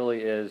 That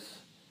really is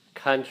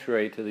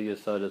contrary to the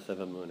Yesodus of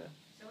Emunah.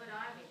 So what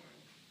are we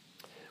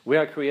then? We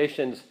are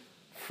creations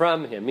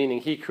from Him, meaning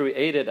He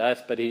created us,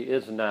 but He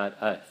is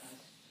not us.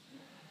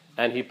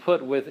 And He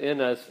put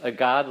within us a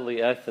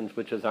godly essence,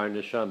 which is our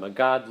neshama.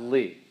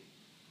 Godly,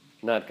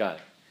 not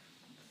God.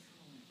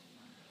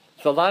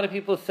 So a lot of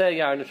people say,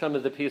 yeah, our neshama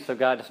is a piece of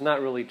God. It's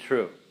not really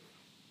true.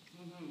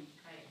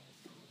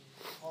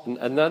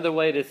 Another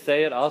way to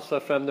say it, also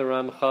from the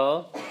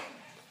Ramchal,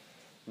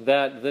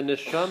 that the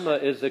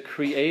neshama is a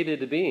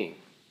created being.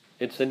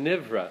 It's a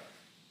nivra.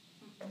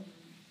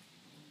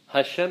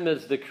 Hashem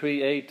is the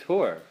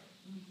creator.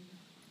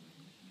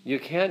 You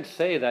can't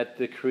say that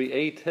the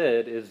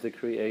created is the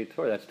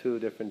creator. That's two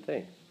different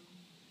things.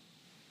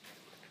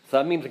 So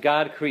that means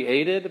God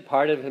created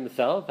part of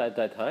Himself at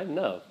that time?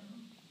 No.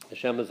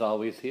 Hashem is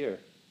always here.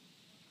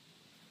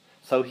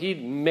 So He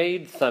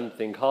made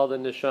something called the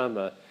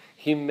neshama.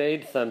 He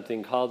made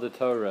something called the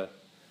Torah.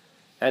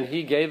 And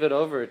He gave it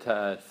over to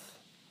us.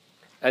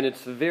 And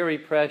it's very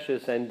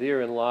precious and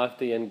dear and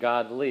lofty and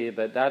godly,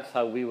 but that's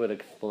how we would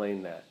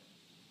explain that.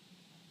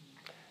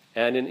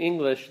 And in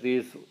English,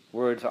 these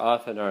words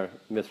often are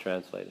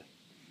mistranslated.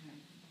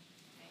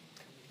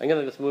 I'm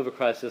going to just move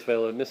across this way a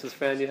little. Mrs.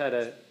 Fran, you had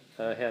a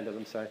hand up.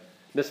 I'm sorry.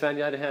 Miss Fran,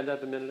 you had a hand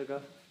up a minute ago?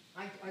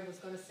 I was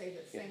going to say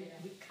that same,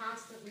 we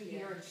constantly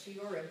hear in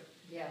Shiurim,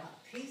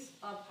 a piece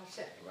of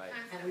Hashem. Right.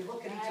 And we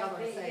look at each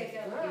other and say,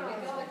 Here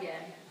we go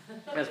again.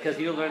 That's because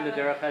you learned the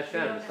Derech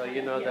Hashem, so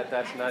you know that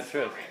that's not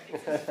true.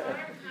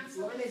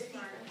 learn his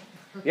people.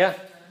 Yeah.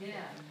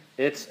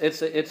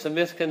 It's a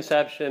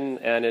misconception,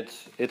 and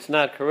it's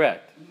not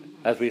correct.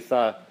 As we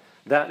saw,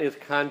 that is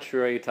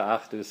contrary to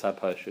Achdus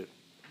HaPashut.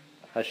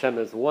 Hashem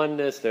is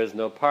oneness, there's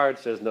no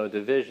parts, there's no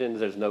divisions,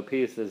 there's no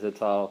pieces,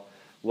 it's all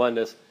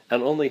oneness,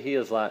 and only He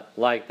is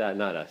like that,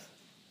 not us.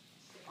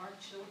 Our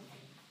children,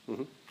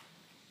 Mm-hmm.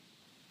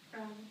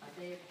 are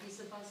they a piece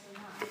of us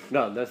or not?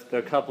 No, there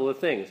are a couple of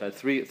things.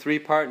 Three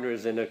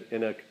partners in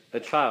a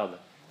child.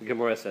 The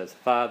Gemara says,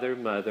 Father,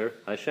 Mother,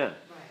 Hashem. Right.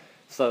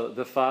 So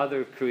the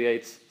father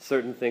creates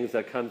certain things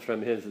that come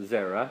from his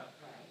zera. Right.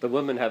 The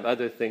woman have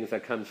other things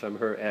that comes from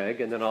her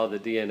egg, and then all the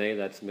DNA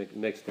that's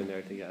mixed in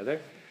there together.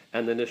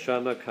 And the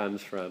neshama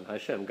comes from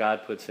Hashem.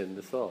 God puts in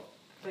the soul.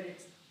 But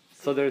it's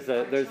So there's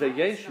a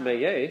yesh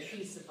meyesh.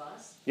 piece of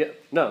us. Yeah,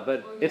 no,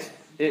 but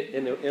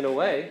in a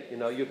way,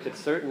 you could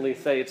certainly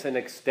say it's an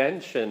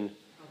extension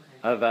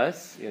Okay. of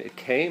us. It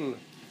came,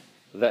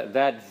 that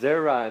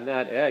zera and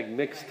that egg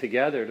mixed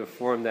together to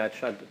form that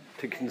child,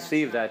 to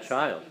conceive that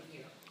child.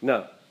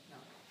 No.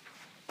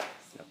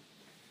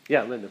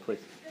 Yeah, Linda, please.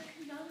 The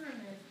conundrum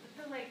is,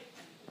 the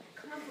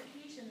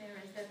complication there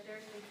is that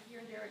there's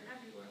here, there, and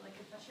everywhere. Like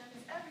if Hashem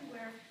is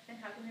everywhere, then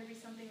how can there be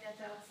something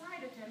that's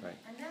outside of Him? Right.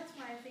 And that's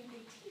why I think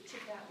they teach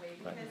it that way,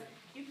 Right. because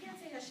you can't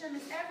say Hashem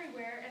is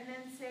everywhere and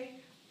then say,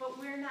 but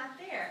we're not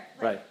there.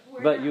 Right.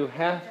 We're But not you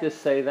have to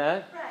say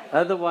that. Right.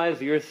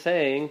 Otherwise, you're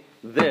saying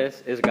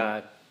this is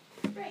God.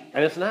 Right.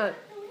 And it's not.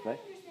 No, we Right.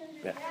 don't understand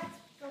Yeah. that. That's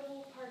the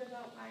whole part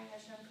about why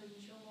Hashem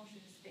couldn't show Moshe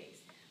his face.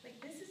 Like,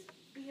 this is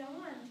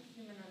beyond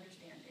human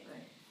understanding.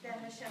 That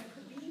Hashem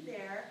could be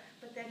there,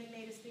 but that He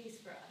made a space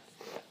for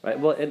us. Right.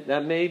 Well,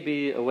 that may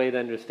be a way to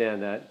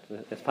understand that.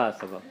 It's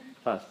possible.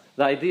 The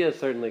idea is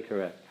certainly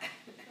correct.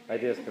 The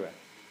idea is correct.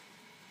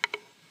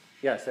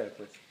 Yeah, Sarah,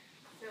 please.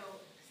 So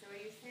are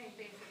you saying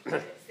basically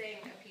that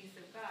saying a piece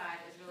of God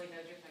is really no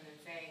different than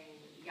saying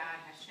Yad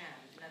Hashem?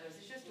 In other words,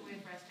 it's just a way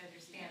for us to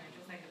understand it,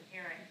 just like a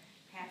parent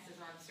passes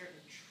on certain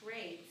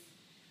traits,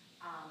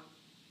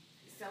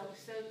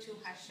 so to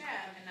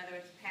Hashem, in other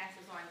words,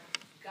 passes on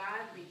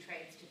godly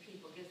traits to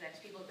people, gives that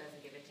to people,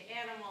 doesn't give it to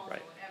animals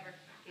Right. or whatever,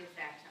 gives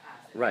that to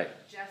us. Right.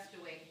 It's just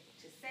a way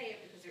to say it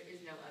because there is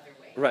no other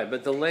way. Right,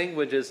 but the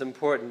language is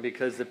important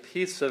because the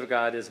peace of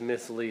God is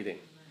misleading.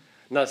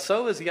 Now,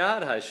 so is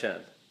Yad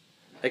Hashem.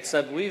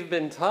 Except we've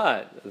been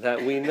taught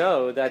that we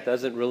know that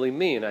doesn't really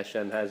mean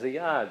Hashem has a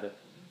Yad.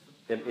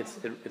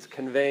 It's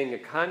conveying a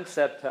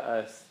concept to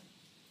us.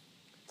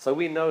 So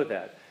we know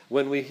that.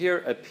 When we hear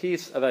a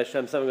piece of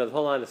Hashem, someone goes,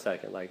 hold on a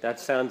second, that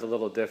sounds a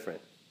little different.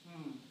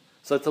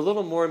 So it's a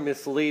little more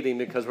misleading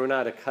because we're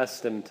not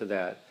accustomed to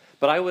that.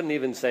 But I wouldn't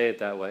even say it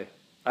that way.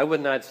 I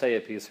would not say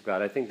a piece of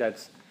God. I think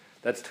that's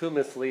too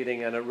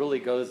misleading, and it really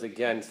goes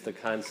against the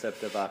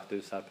concept of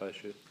Achdus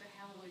HaPashut. So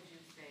how would you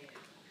say it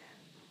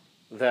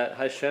then? That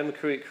Hashem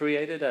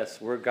created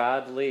us. We're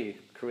godly,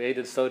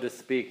 created, so to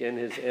speak, in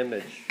His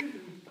image.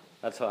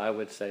 That's how I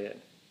would say it.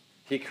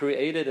 He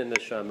created a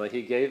neshama.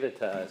 He gave it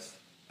to us,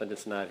 but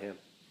it's not Him.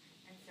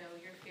 And so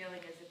your feeling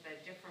is if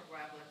a different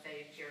Rav, let's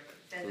say if you're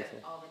says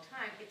it all the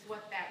time, it's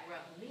what that Rav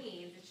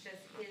means. It's just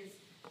his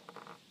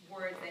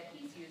words that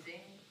he's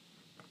using.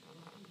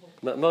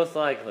 Most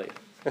likely.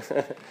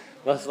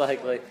 Most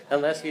likely.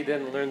 Unless he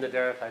didn't learn the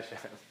Derech Hashem.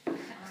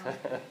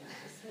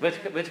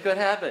 which could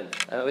happen.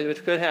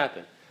 Which could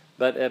happen.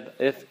 But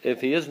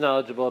if he is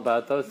knowledgeable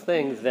about those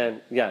things,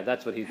 then, yeah,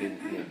 that's what he did.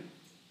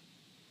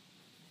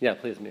 Yeah,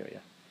 please,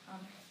 Miriam.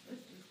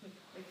 Let's just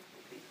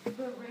quick.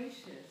 Voracious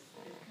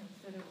is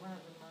considered one of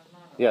the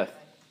Maimonides. Yes.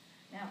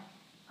 Right? Now,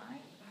 I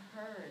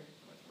heard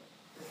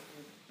that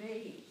the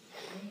base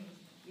means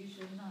you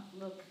should not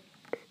look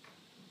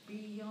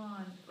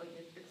beyond,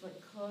 it's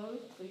like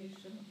closed, so you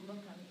shouldn't look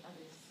on the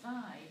other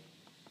side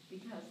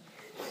because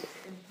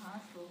it's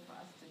impossible for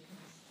us to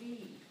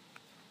conceive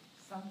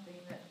something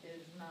that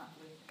is not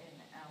within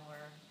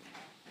our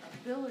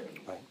abilities.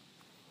 Right.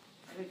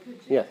 So could you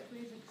Yes.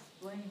 please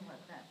explain what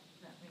that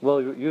means?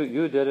 Well,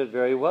 you did it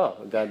very well.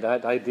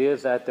 That idea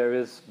is that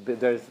there's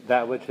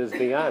that which is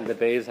beyond. The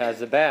base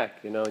has a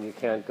back, and you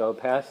can't go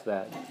past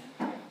that.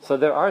 So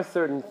there are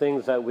certain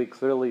things that we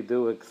clearly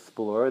do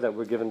explore, that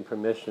we're given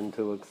permission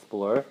to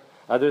explore.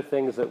 Other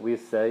things that we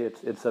say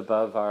it's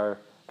above our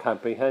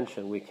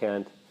comprehension. We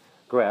can't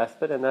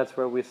grasp it, and that's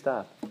where we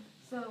stop.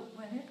 So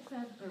when it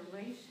says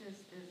voracious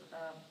is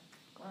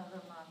one of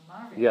the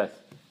Maimonides, Yes.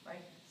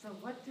 right? So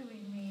what do we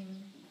mean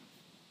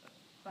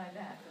by that?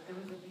 That there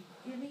was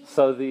a beginning?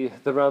 So the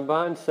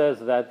Ramban says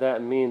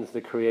that means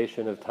the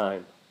creation of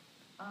time.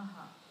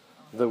 Uh-huh.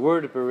 The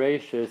word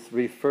voracious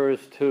refers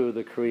to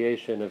the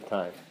creation of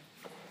time.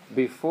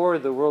 Before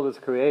the world was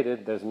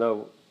created, there's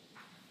no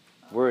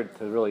word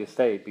to really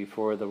say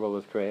before the world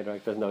was created,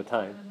 right? There's no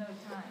time. There's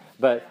no time.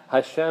 But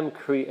Hashem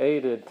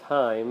created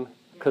time,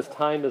 because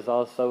time is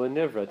also a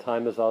nivra,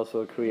 time is also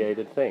a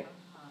created thing.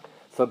 Uh-huh.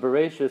 So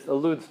voracious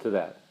alludes to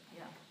that.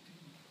 Yeah.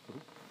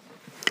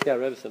 Yeah,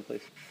 Rebbeson,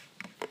 please.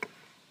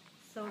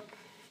 So,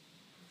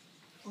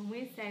 when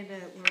we say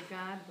that we're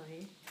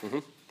godly,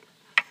 Mhm.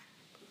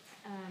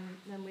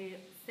 then we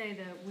say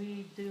that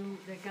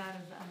God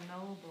is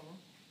unknowable,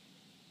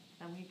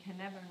 and we can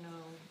never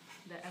know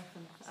the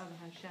essence of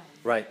Hashem.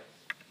 Right.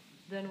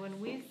 then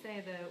when we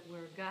say that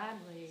we're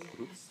godly,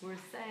 we're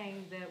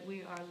saying that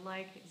we are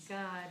like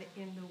God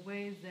in the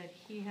ways that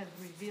He has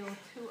revealed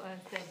to us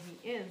that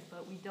He is,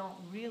 but we don't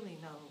really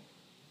know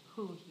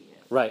who He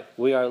is. Right.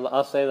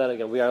 I'll say that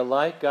again. We are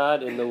like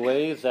God in the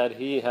ways that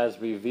He has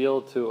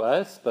revealed to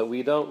us, but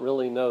we don't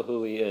really know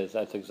who He is.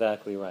 That's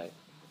exactly right.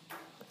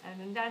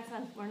 And in that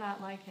sense, we're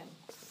not like Him.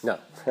 No.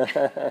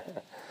 Okay.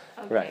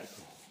 Right.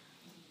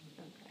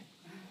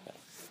 Okay.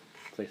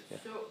 Please. Yeah.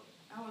 So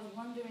I was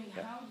wondering,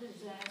 how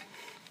does that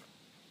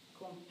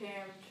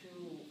compare to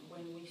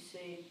when we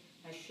say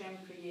Hashem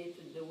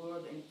created the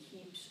world and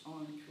keeps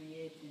on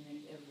creating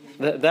it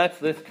every day? That's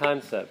this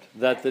concept,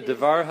 that the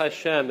Devar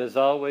Hashem is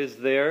always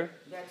there.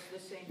 That's the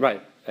same.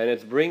 Right. And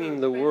it's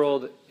bringing the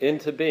world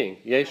into being.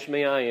 Yesh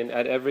me'ayin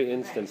at every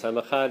instance.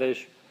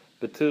 HaMachadesh,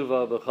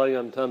 Betuva,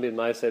 B'chayam, Tamid,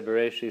 Maaseh,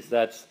 Bereshis.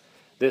 That's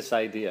this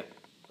idea.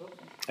 Okay.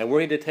 And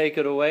were He to take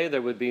it away,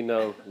 there would be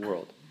no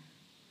world.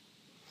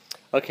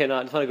 Okay, now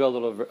I just want to go a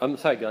little over. I'm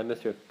sorry, Gil, I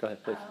missed you. Go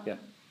ahead, please. Yeah.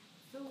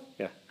 So,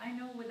 Yeah. I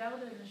know without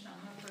a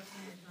neshama, a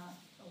person is not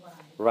alive.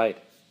 Right.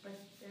 But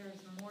there's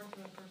more to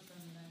a person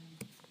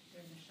than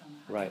their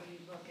neshama. How Right. do we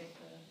look at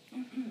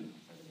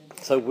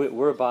the So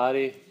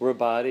we're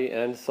body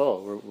and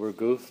soul. We're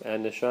guf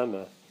and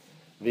neshama.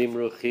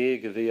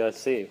 Vimruchi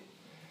gviyasi.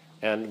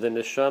 And the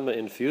neshama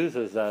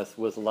infuses us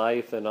with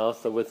life and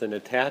also with an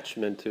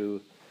attachment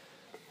to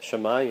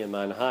Shamayim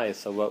on high.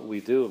 So what we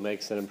do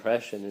makes an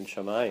impression in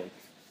Shamayim.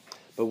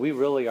 But we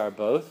really are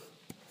both.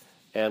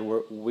 And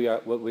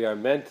what we are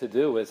meant to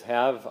do is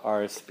have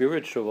our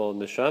spiritual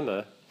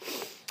neshama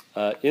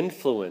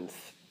influence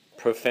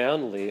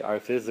profoundly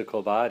our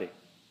physical body.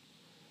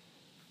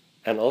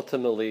 And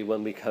ultimately,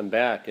 when we come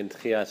back in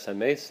Tchias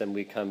HaMesim,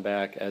 we come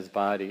back as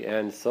body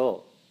and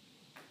soul.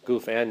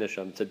 Guf and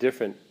neshama. It's a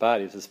different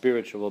body. It's a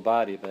spiritual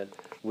body, but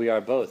we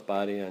are both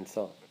body and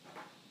soul.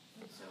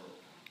 So,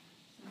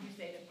 when you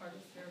say that part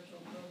of spiritual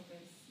growth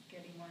is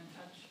getting more in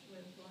touch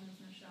with one's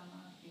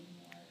neshama, being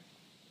more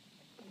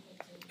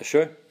able to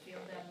Sure. feel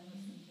that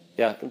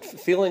and listen to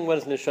Yeah, feeling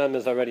one's neshama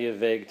is already a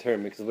vague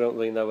term because we don't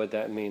really know what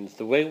that means.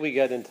 The way we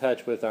get in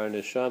touch with our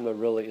neshama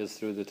really is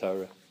through the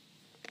Torah.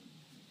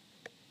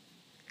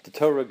 The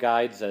Torah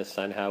guides us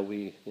on how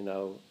we,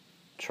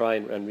 try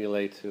and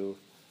relate to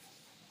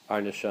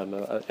our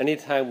neshama.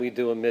 Anytime we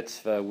do a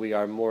mitzvah, we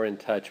are more in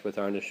touch with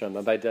our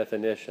neshama, by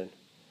definition.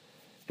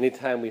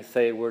 Anytime we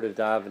say a word of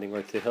davening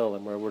or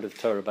tehillim or a word of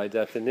Torah, by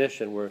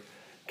definition, we're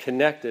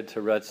connected to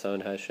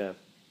Ratzon Hashem.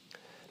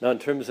 Now, in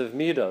terms of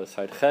midos,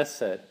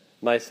 chesed,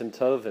 maisim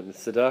tovim,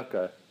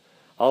 tzedakah,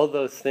 all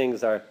those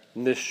things are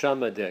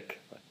neshamadik.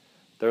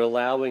 They're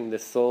allowing the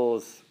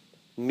soul's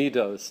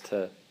midos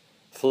to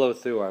flow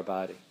through our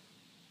body.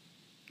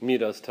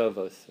 Midos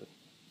tovos.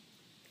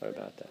 Sorry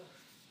about that.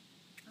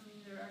 I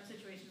mean, there are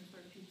situations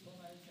where people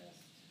are just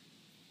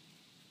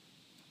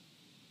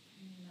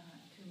not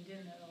tuned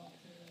in at all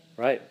to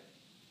the...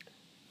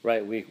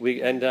 Right.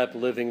 We end up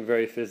living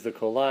very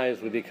physical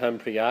lives. We become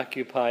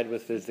preoccupied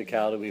with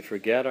physicality. We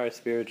forget our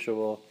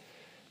spiritual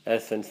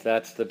essence.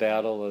 That's the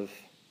battle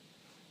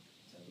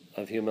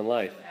of human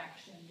life. So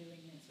action, doing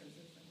it, so is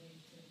this a way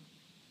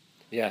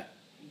to Yeah.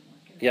 be more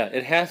connected? Yeah,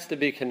 it has to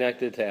be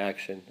connected to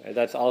action.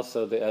 That's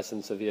also the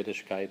essence of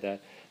Yiddishkeit,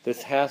 that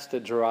this has to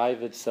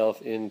drive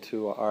itself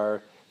into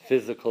our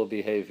physical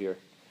behavior.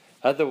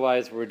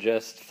 Otherwise, we're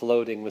just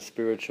floating with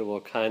spiritual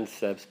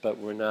concepts, but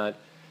we're not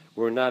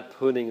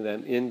putting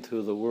them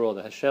into the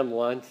world. Hashem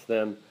wants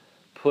them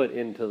put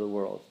into the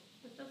world.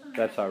 But doesn't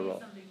That's there our have to role.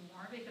 be something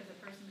more, because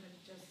a person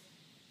could just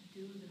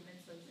do the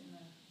mitzvahs in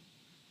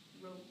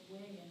a rote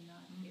way and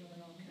not feel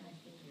at all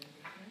connected to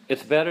everything?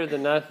 It's better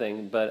than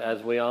nothing, but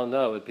as we all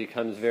know, it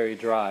becomes very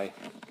dry.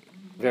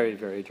 Very,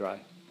 very dry.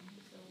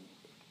 So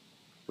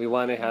We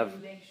want to how have do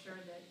you make sure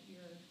that you're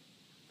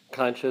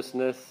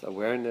consciousness,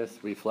 awareness,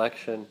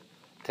 reflection,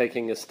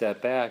 taking a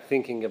step back,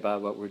 thinking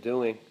about what we're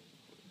doing,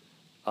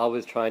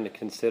 always trying to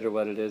consider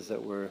what it is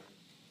that we're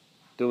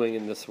doing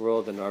in this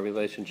world and our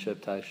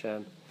relationship to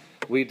Hashem.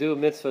 We do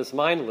mitzvahs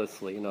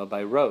mindlessly,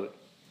 by rote.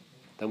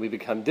 Then we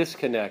become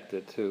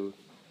disconnected to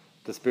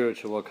the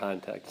spiritual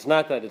contact. It's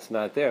not that it's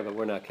not there, but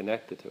we're not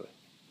connected to it.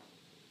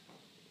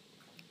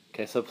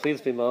 Okay, so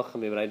please be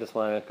mochami, but I just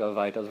want to go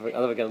weiter. Otherwise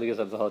we're going to lose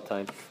up the whole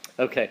time.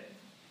 Okay.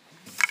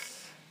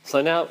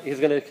 So now he's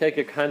going to take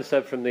a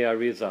concept from the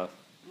Arizal.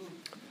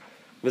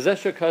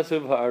 V'zeh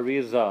shekasuv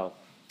ha'Arizal,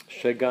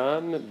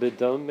 shegam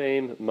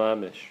b'domeim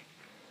mamish.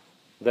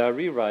 The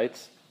Ari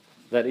writes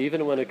that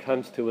even when it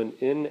comes to an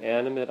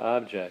inanimate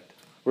object,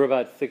 we're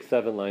about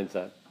 6-7 lines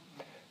up.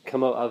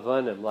 Kamo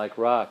avanim, like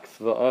rocks,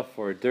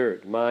 v'afor,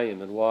 dirt,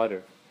 mayim, and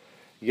water.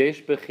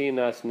 Yesh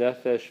bechinas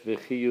nefesh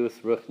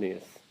v'chiyus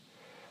ruchnius.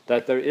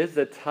 That there is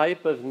a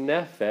type of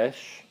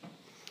nefesh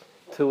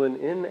to an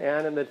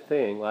inanimate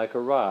thing, like a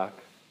rock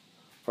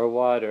or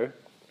water,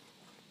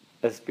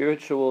 a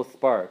spiritual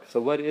spark. So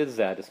what is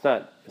that? It's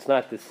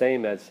not the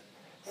same as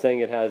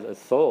saying it has a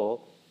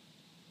soul,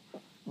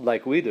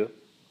 like we do.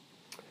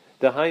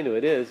 Dahainu,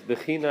 it is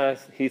bechinas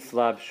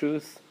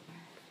hislabshus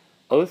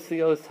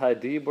osios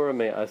hadibur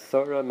me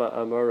asora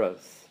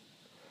ma'amoros.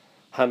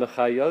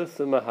 Hamachayos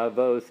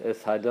u'mahavos es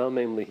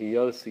hadomim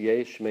lihiyos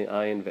yesh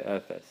me'ayin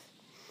ve'efes.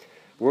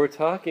 We're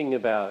talking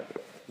about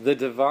the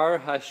Devar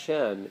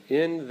Hashem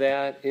in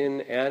that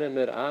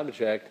inanimate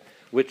object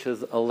which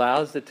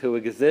allows it to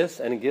exist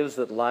and gives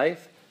it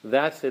life.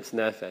 That's its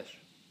nefesh.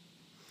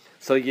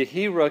 So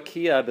Yehi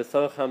Rakia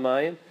B'soch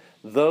Hamayim,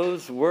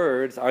 those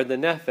words are the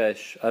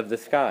nefesh of the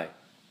sky.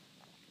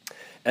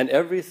 And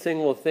every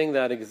single thing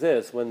that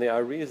exists, when the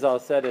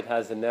Arizal said it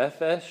has a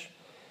nefesh,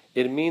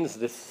 it means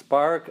the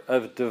spark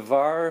of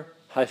Devar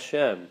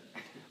Hashem,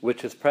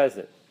 which is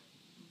present.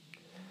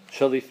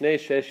 Shalifnei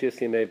Sheshias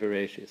Yimei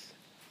Bereshis.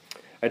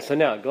 And so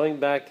now, going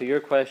back to your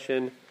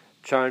question,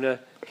 Charna,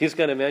 he's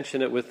going to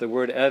mention it with the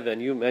word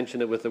Evan. You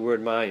mention it with the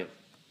word Mayim.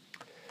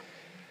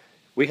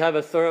 We have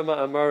Asura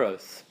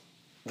Ma'amoros.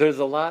 There's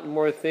a lot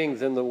more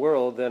things in the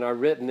world than are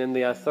written in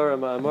the Asura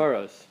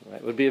Ma'amoros.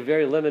 Right? It would be a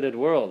very limited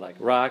world, like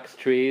rocks,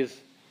 trees,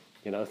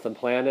 some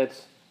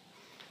planets.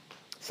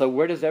 So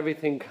where does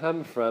everything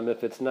come from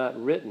if it's not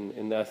written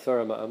in the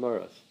Asura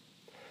Ma'amoros?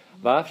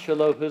 V'af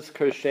shelo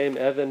huzkar shem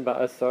Evan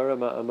ba'asura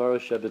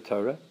ma'amoros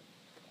shebetorah.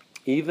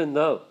 Even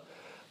though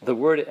the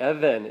word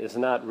Evan is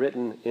not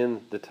written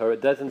in the Torah,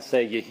 it doesn't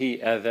say Yehi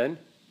Evan.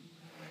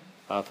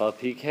 Afal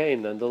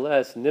Pikein,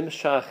 nonetheless,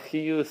 Nimshach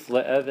Chiyus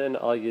le'Evan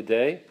al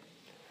Yidei.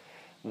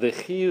 The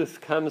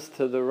Chiyus comes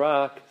to the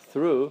rock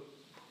through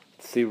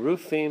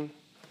Tzirufim,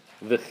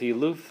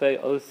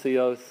 V'chilufe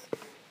Osios,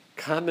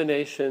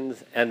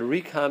 combinations and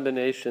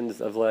recombinations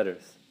of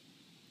letters.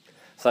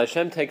 So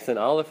Hashem takes an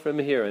aleph from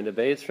here, and a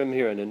beis from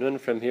here, and a nun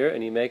from here,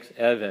 and he makes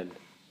Evan.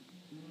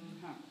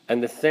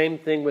 And the same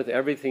thing with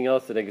everything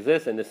else that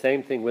exists, and the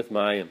same thing with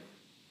Mayim.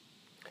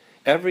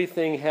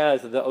 Everything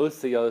has the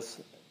osios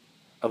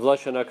of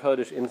Lashon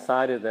HaKodesh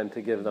inside of them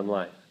to give them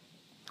life.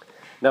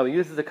 Now, he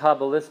uses a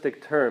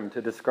Kabbalistic term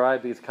to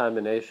describe these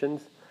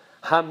combinations.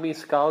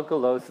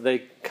 Hamiskalgalos,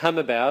 they come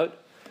about,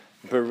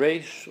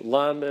 Beresh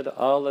Lamed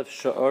Aleph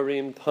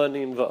Sha'orim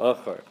Panim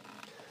Va'achar,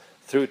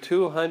 through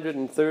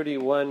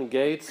 231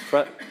 gates,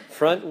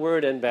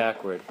 frontward and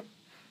backward.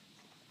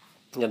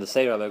 I'm going to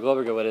say, Rabbi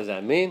Goldberger, what does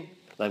that mean?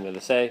 I'm going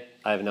to say,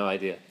 I have no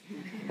idea.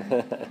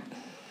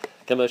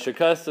 Kama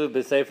Shekasu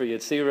b'Sefer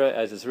Yetzirah,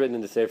 as is written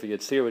in the Sefer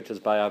Yetzirah, which is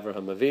by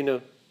Avraham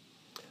Avinu,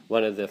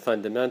 one of the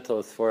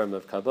fundamentalist form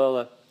of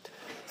Kabbalah.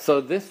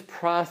 So this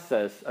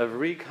process of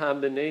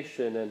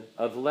recombination and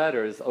of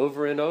letters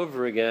over and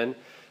over again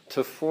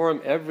to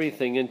form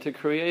everything into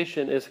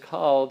creation is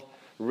called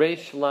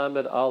Reish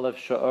Lamed Aleph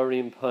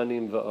Sha'orim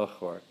Panim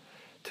Va'achor.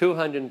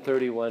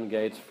 231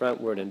 gates,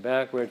 frontward and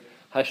backward.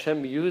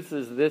 Hashem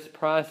uses this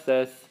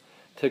process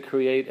to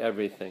create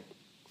everything.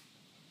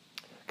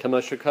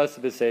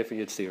 Kamashakasav Sefer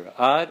Yetzirah.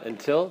 Ad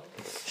until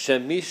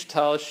Shemish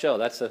Tal Shel.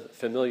 That's a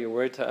familiar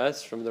word to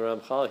us from the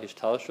Ramchal,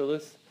 Hishtal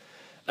Shalus.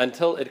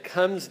 Until it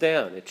comes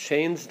down, it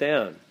chains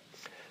down.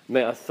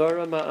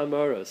 Me'athora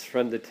ma'amoros,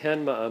 from the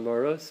 10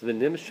 ma'amoros,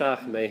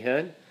 v'nimshach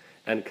mehen,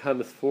 and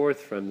comes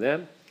forth from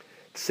them.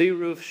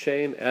 Tziruf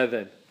Shem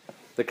Evan.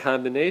 The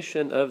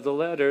combination of the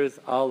letters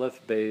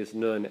Aleph, Beis,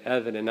 Nun,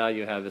 Evan, and now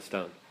you have a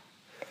stone.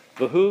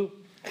 V'hu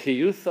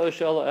chiyuso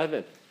shel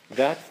Evan.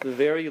 That's the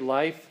very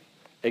life,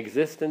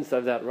 existence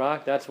of that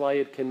rock. That's why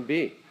it can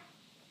be.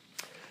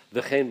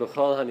 V'chein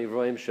b'chol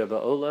hanivroim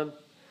sheba'olam.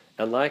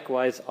 And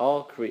likewise,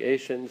 all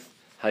creations,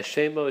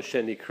 Hashemo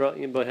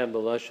shenikroim bohem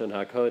b'lashon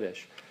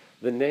hakodesh.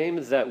 The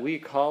names that we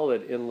call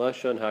it in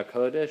Lashon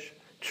HaKodesh,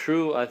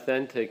 true,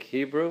 authentic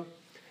Hebrew,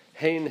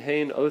 Hein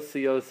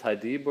osios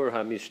hadibur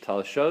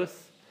hamishtalshos,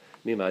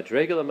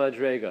 mimadrega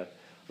lamadrega.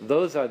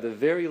 Those are the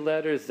very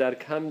letters that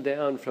come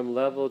down from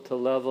level to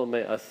level,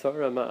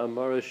 me'asora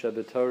ma'amoros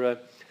shebetorah,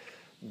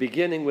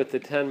 beginning with the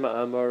 10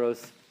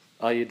 ma'amoros,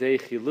 al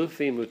yidei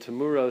chilufim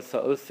utamuros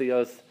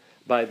ha'osios,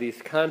 by these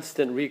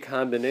constant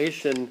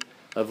recombination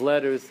of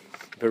letters,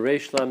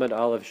 bereish lamed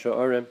aleph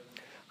sha'orim,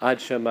 ad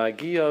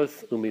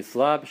shemagios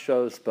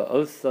umislabshos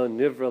ba'oso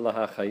nivra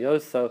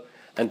lahachayoso,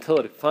 until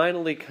it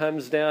finally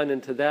comes down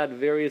into that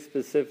very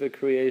specific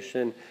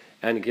creation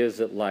and gives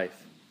it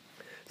life.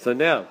 So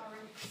now,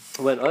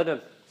 when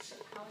Adam...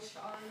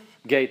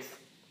 Gates,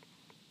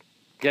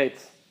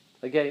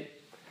 a gate.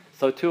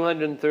 So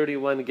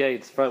 231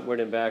 gates,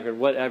 frontward and backward,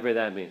 whatever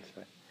that means.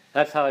 Right?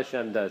 That's how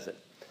Hashem does it.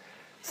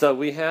 So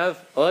we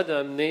have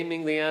Adam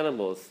naming the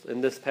animals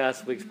in this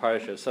past week's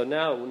parsha. So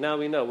now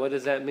we know. What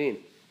does that mean?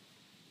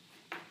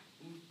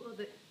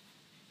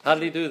 How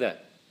did he do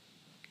that?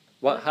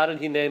 How did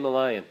he name a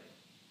lion?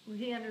 Well,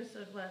 he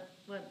understood what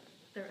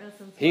their essence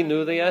was. He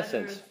knew the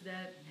essence.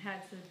 That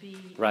had to be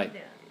right.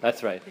 There.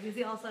 That's right. Because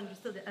he also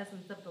understood the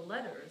essence of the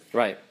letters.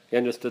 Right. He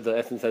understood the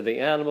essence of the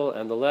animal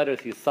and the letters.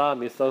 He saw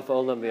misofa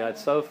olam v'yad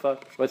sofa.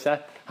 What's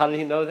that? How did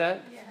he know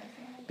that? Yeah.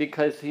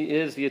 Because he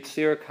is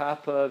Yitzir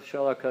Kappa of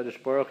Shel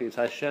HaKadosh Baruch Hu. He's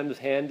Hashem's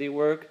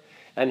handiwork,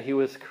 and he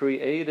was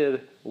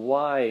created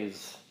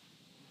wise.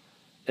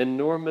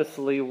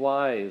 Enormously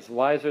wise,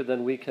 wiser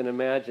than we can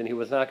imagine. He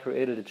was not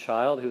created a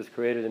child, he was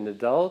created an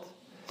adult,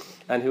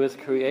 and he was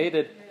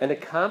created and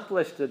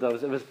accomplished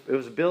those. It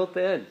was built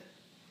in.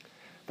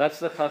 That's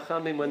the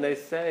Chachamim when they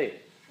say.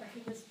 But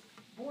he was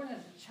born as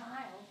a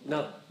child.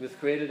 No, he was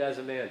created as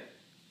a man.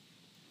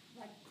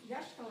 Like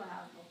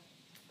Yeshkalab.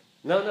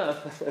 No.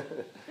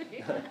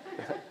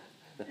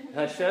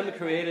 Hashem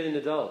created an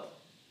adult.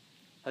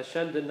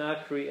 Hashem did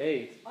not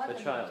create a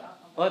child.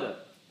 Adam.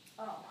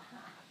 Oh.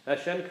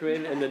 Hashem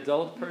created an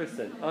adult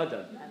person.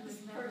 Adam.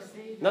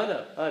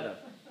 No,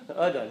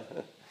 Adam.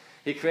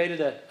 He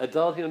created an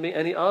adult human being,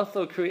 and he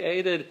also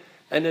created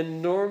an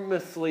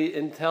enormously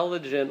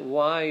intelligent,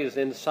 wise,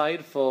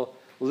 insightful,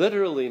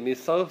 literally,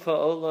 misofa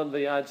olam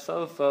v'yad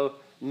sofo,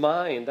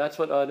 mind. That's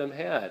what Adam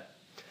had.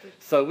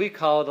 So we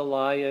call it a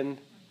lion.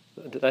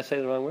 Did I say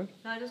the wrong word?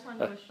 No, I just want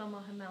to know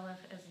Shlomo HaMelech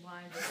as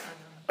wise as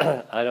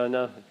Adam. I don't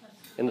know.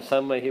 In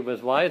some way he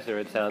was wiser,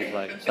 it sounds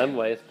like. In some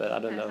ways, but I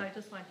don't know. So I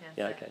just want to ask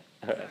Yeah, that. okay.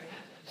 All right.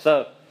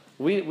 So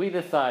we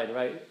decide,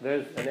 right?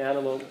 There's an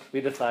animal.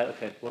 We decide,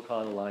 okay, we'll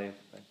call it a lion.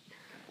 Right?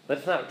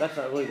 But that's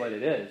not really what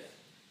it is.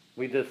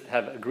 We just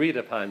have agreed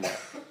upon that.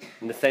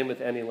 And the same with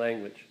any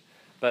language.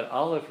 But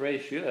Aleph,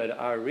 Resh, Yud,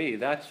 Ari,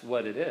 that's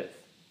what it is.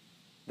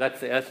 That's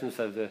the essence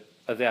of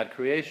that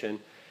creation.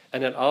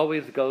 And it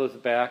always goes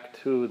back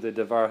to the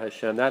Devar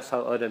Hashem. That's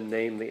how Adam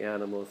named the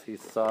animals. He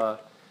saw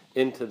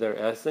into their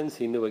essence.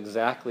 He knew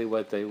exactly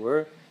what they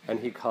were, and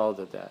he called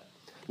it that.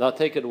 Now I'll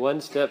take it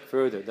one step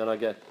further, then I'll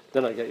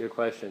get your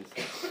questions.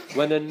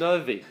 When a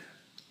Navi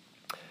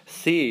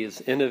sees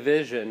in a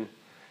vision,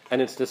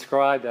 and it's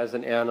described as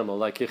an animal,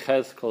 like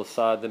Yechezkel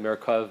saw the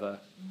Merkava,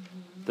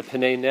 the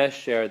Pnei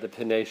Nesher, the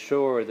Pnei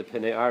Shor, the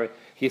Pnei Ari,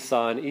 he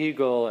saw an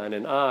eagle and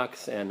an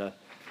ox and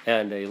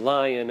a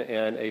lion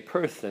and a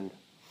person.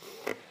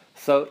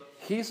 So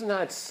he's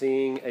not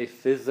seeing a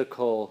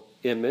physical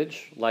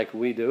image like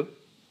we do.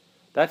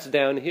 That's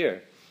down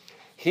here.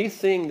 He's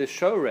seeing the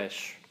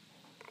shoresh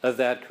of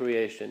that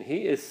creation.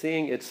 He is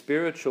seeing its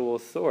spiritual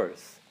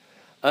source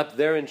up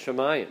there in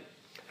Shemayim.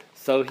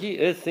 So he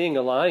is seeing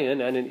a lion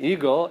and an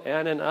eagle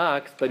and an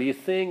ox, but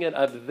he's seeing it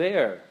up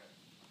there.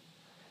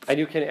 And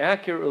you can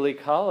accurately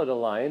call it a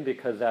lion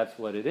because that's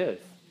what it is.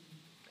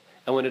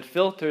 And when it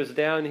filters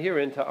down here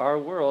into our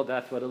world,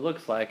 that's what it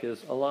looks like,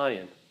 is a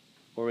lion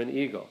or an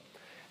eagle.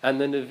 And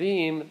the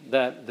Nevi'im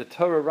that the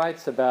Torah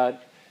writes about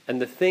and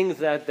the things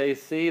that they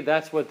see,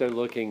 that's what they're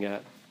looking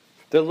at.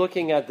 They're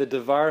looking at the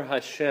Devar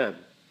Hashem,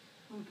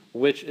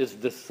 which is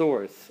the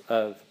source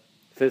of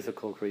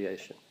physical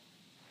creation.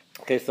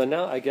 Okay, so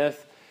now I guess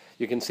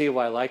you can see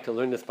why I like to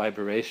learn this by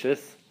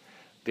Bereshis,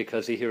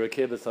 because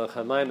Yehirah al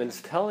Chamaim, and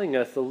it's telling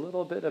us a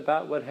little bit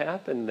about what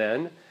happened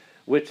then,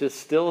 which is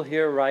still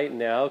here right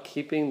now,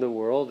 keeping the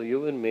world,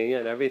 you and me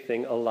and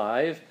everything,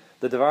 alive.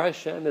 The Devar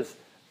Hashem is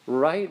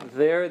right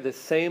there the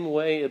same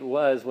way it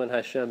was when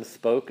Hashem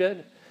spoke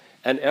it,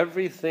 and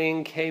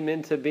everything came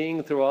into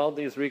being through all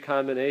these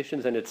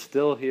recombinations, and it's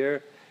still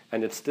here,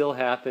 and it's still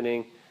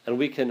happening, and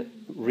we can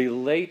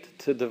relate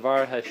to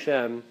Devar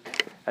Hashem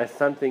as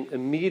something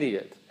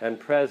immediate and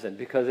present,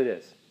 because it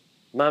is.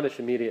 Mamish,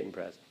 immediate and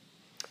present.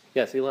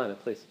 Yes, Ilana,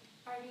 please.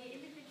 Are the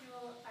animals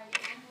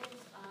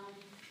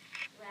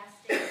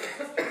last day,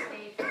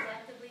 stay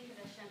collectively,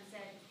 because Hashem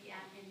said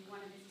in one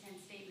of his 10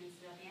 statements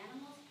about the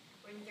animals,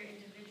 or is there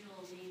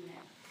individual name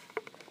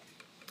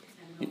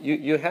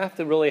there? You have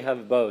to really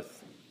have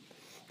both.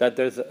 That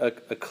there's a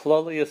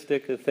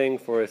kloliistic thing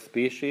for a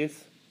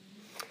species,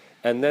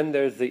 and then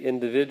there's the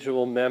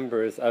individual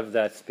members of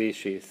that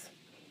species,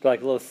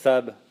 like little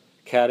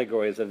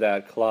subcategories of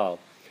that klal.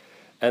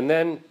 And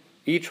then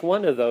each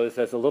one of those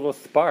has a little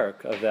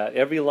spark of that.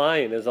 Every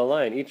lion is a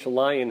lion. Each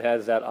lion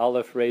has that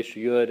Aleph, Resh,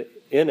 Yud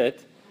in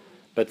it,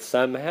 but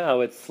somehow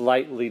it's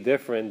slightly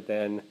different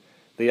than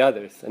the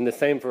others. And the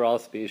same for all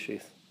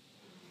species.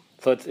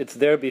 So it's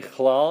there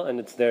bichlal and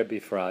it's there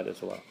bifrad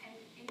as well. And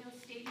in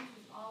those statements,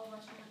 is all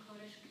Lashon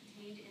HaKodesh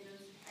contained in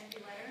those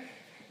every letter?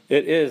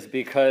 It is,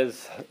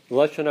 because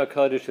Lashon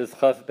HaKodesh is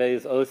Chaf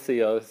Beis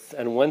Osios,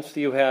 and once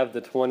you have the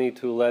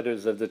 22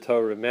 letters of the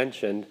Torah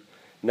mentioned,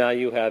 now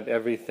you have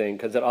everything,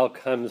 because it all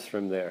comes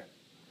from there.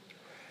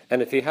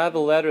 And if you have a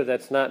letter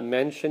that's not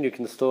mentioned, you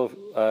can still,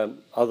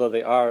 although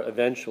they are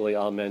eventually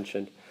all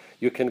mentioned,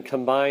 you can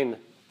combine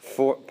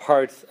 4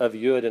 parts of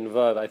Yud and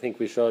Vav. I think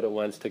we showed it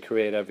once, to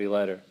create every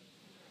letter.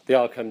 They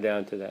all come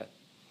down to that.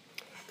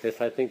 Okay,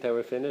 so I think that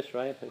we're finished,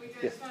 right? We do.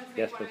 Yes. Just want to make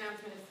Yes, one please.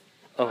 announcement.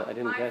 Oh, I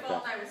didn't get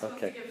fault. that. I was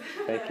supposed Okay. to give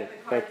Thank you. the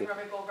card Thank to you.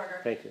 Rabbi Goldberger.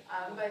 Thank you.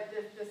 But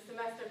the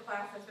semester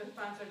class has been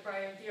sponsored by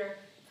our dear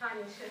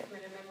Tanya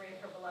Schiffman in memory of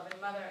her beloved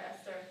mother,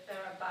 Esther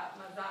Thera Bat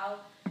Mazal,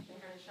 and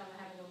her neshama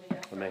having to lead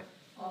us Amen.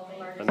 through all the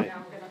learning. Amen. Now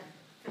I'm going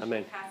to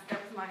Amen. pass. That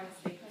was my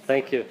mistake.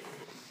 Thank you.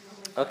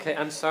 Okay,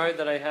 I'm sorry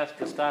that I have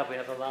to stop. We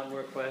have a lot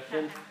more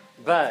questions.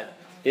 But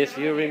if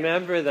you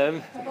remember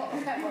them,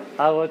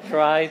 I will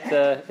try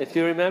to, if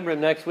you remember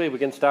them next week, we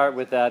can start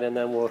with that and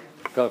then we'll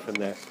go from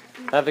there.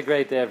 Have a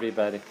great day,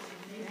 everybody.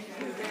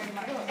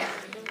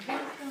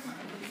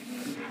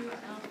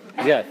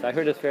 Yes, I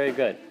heard it's very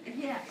good.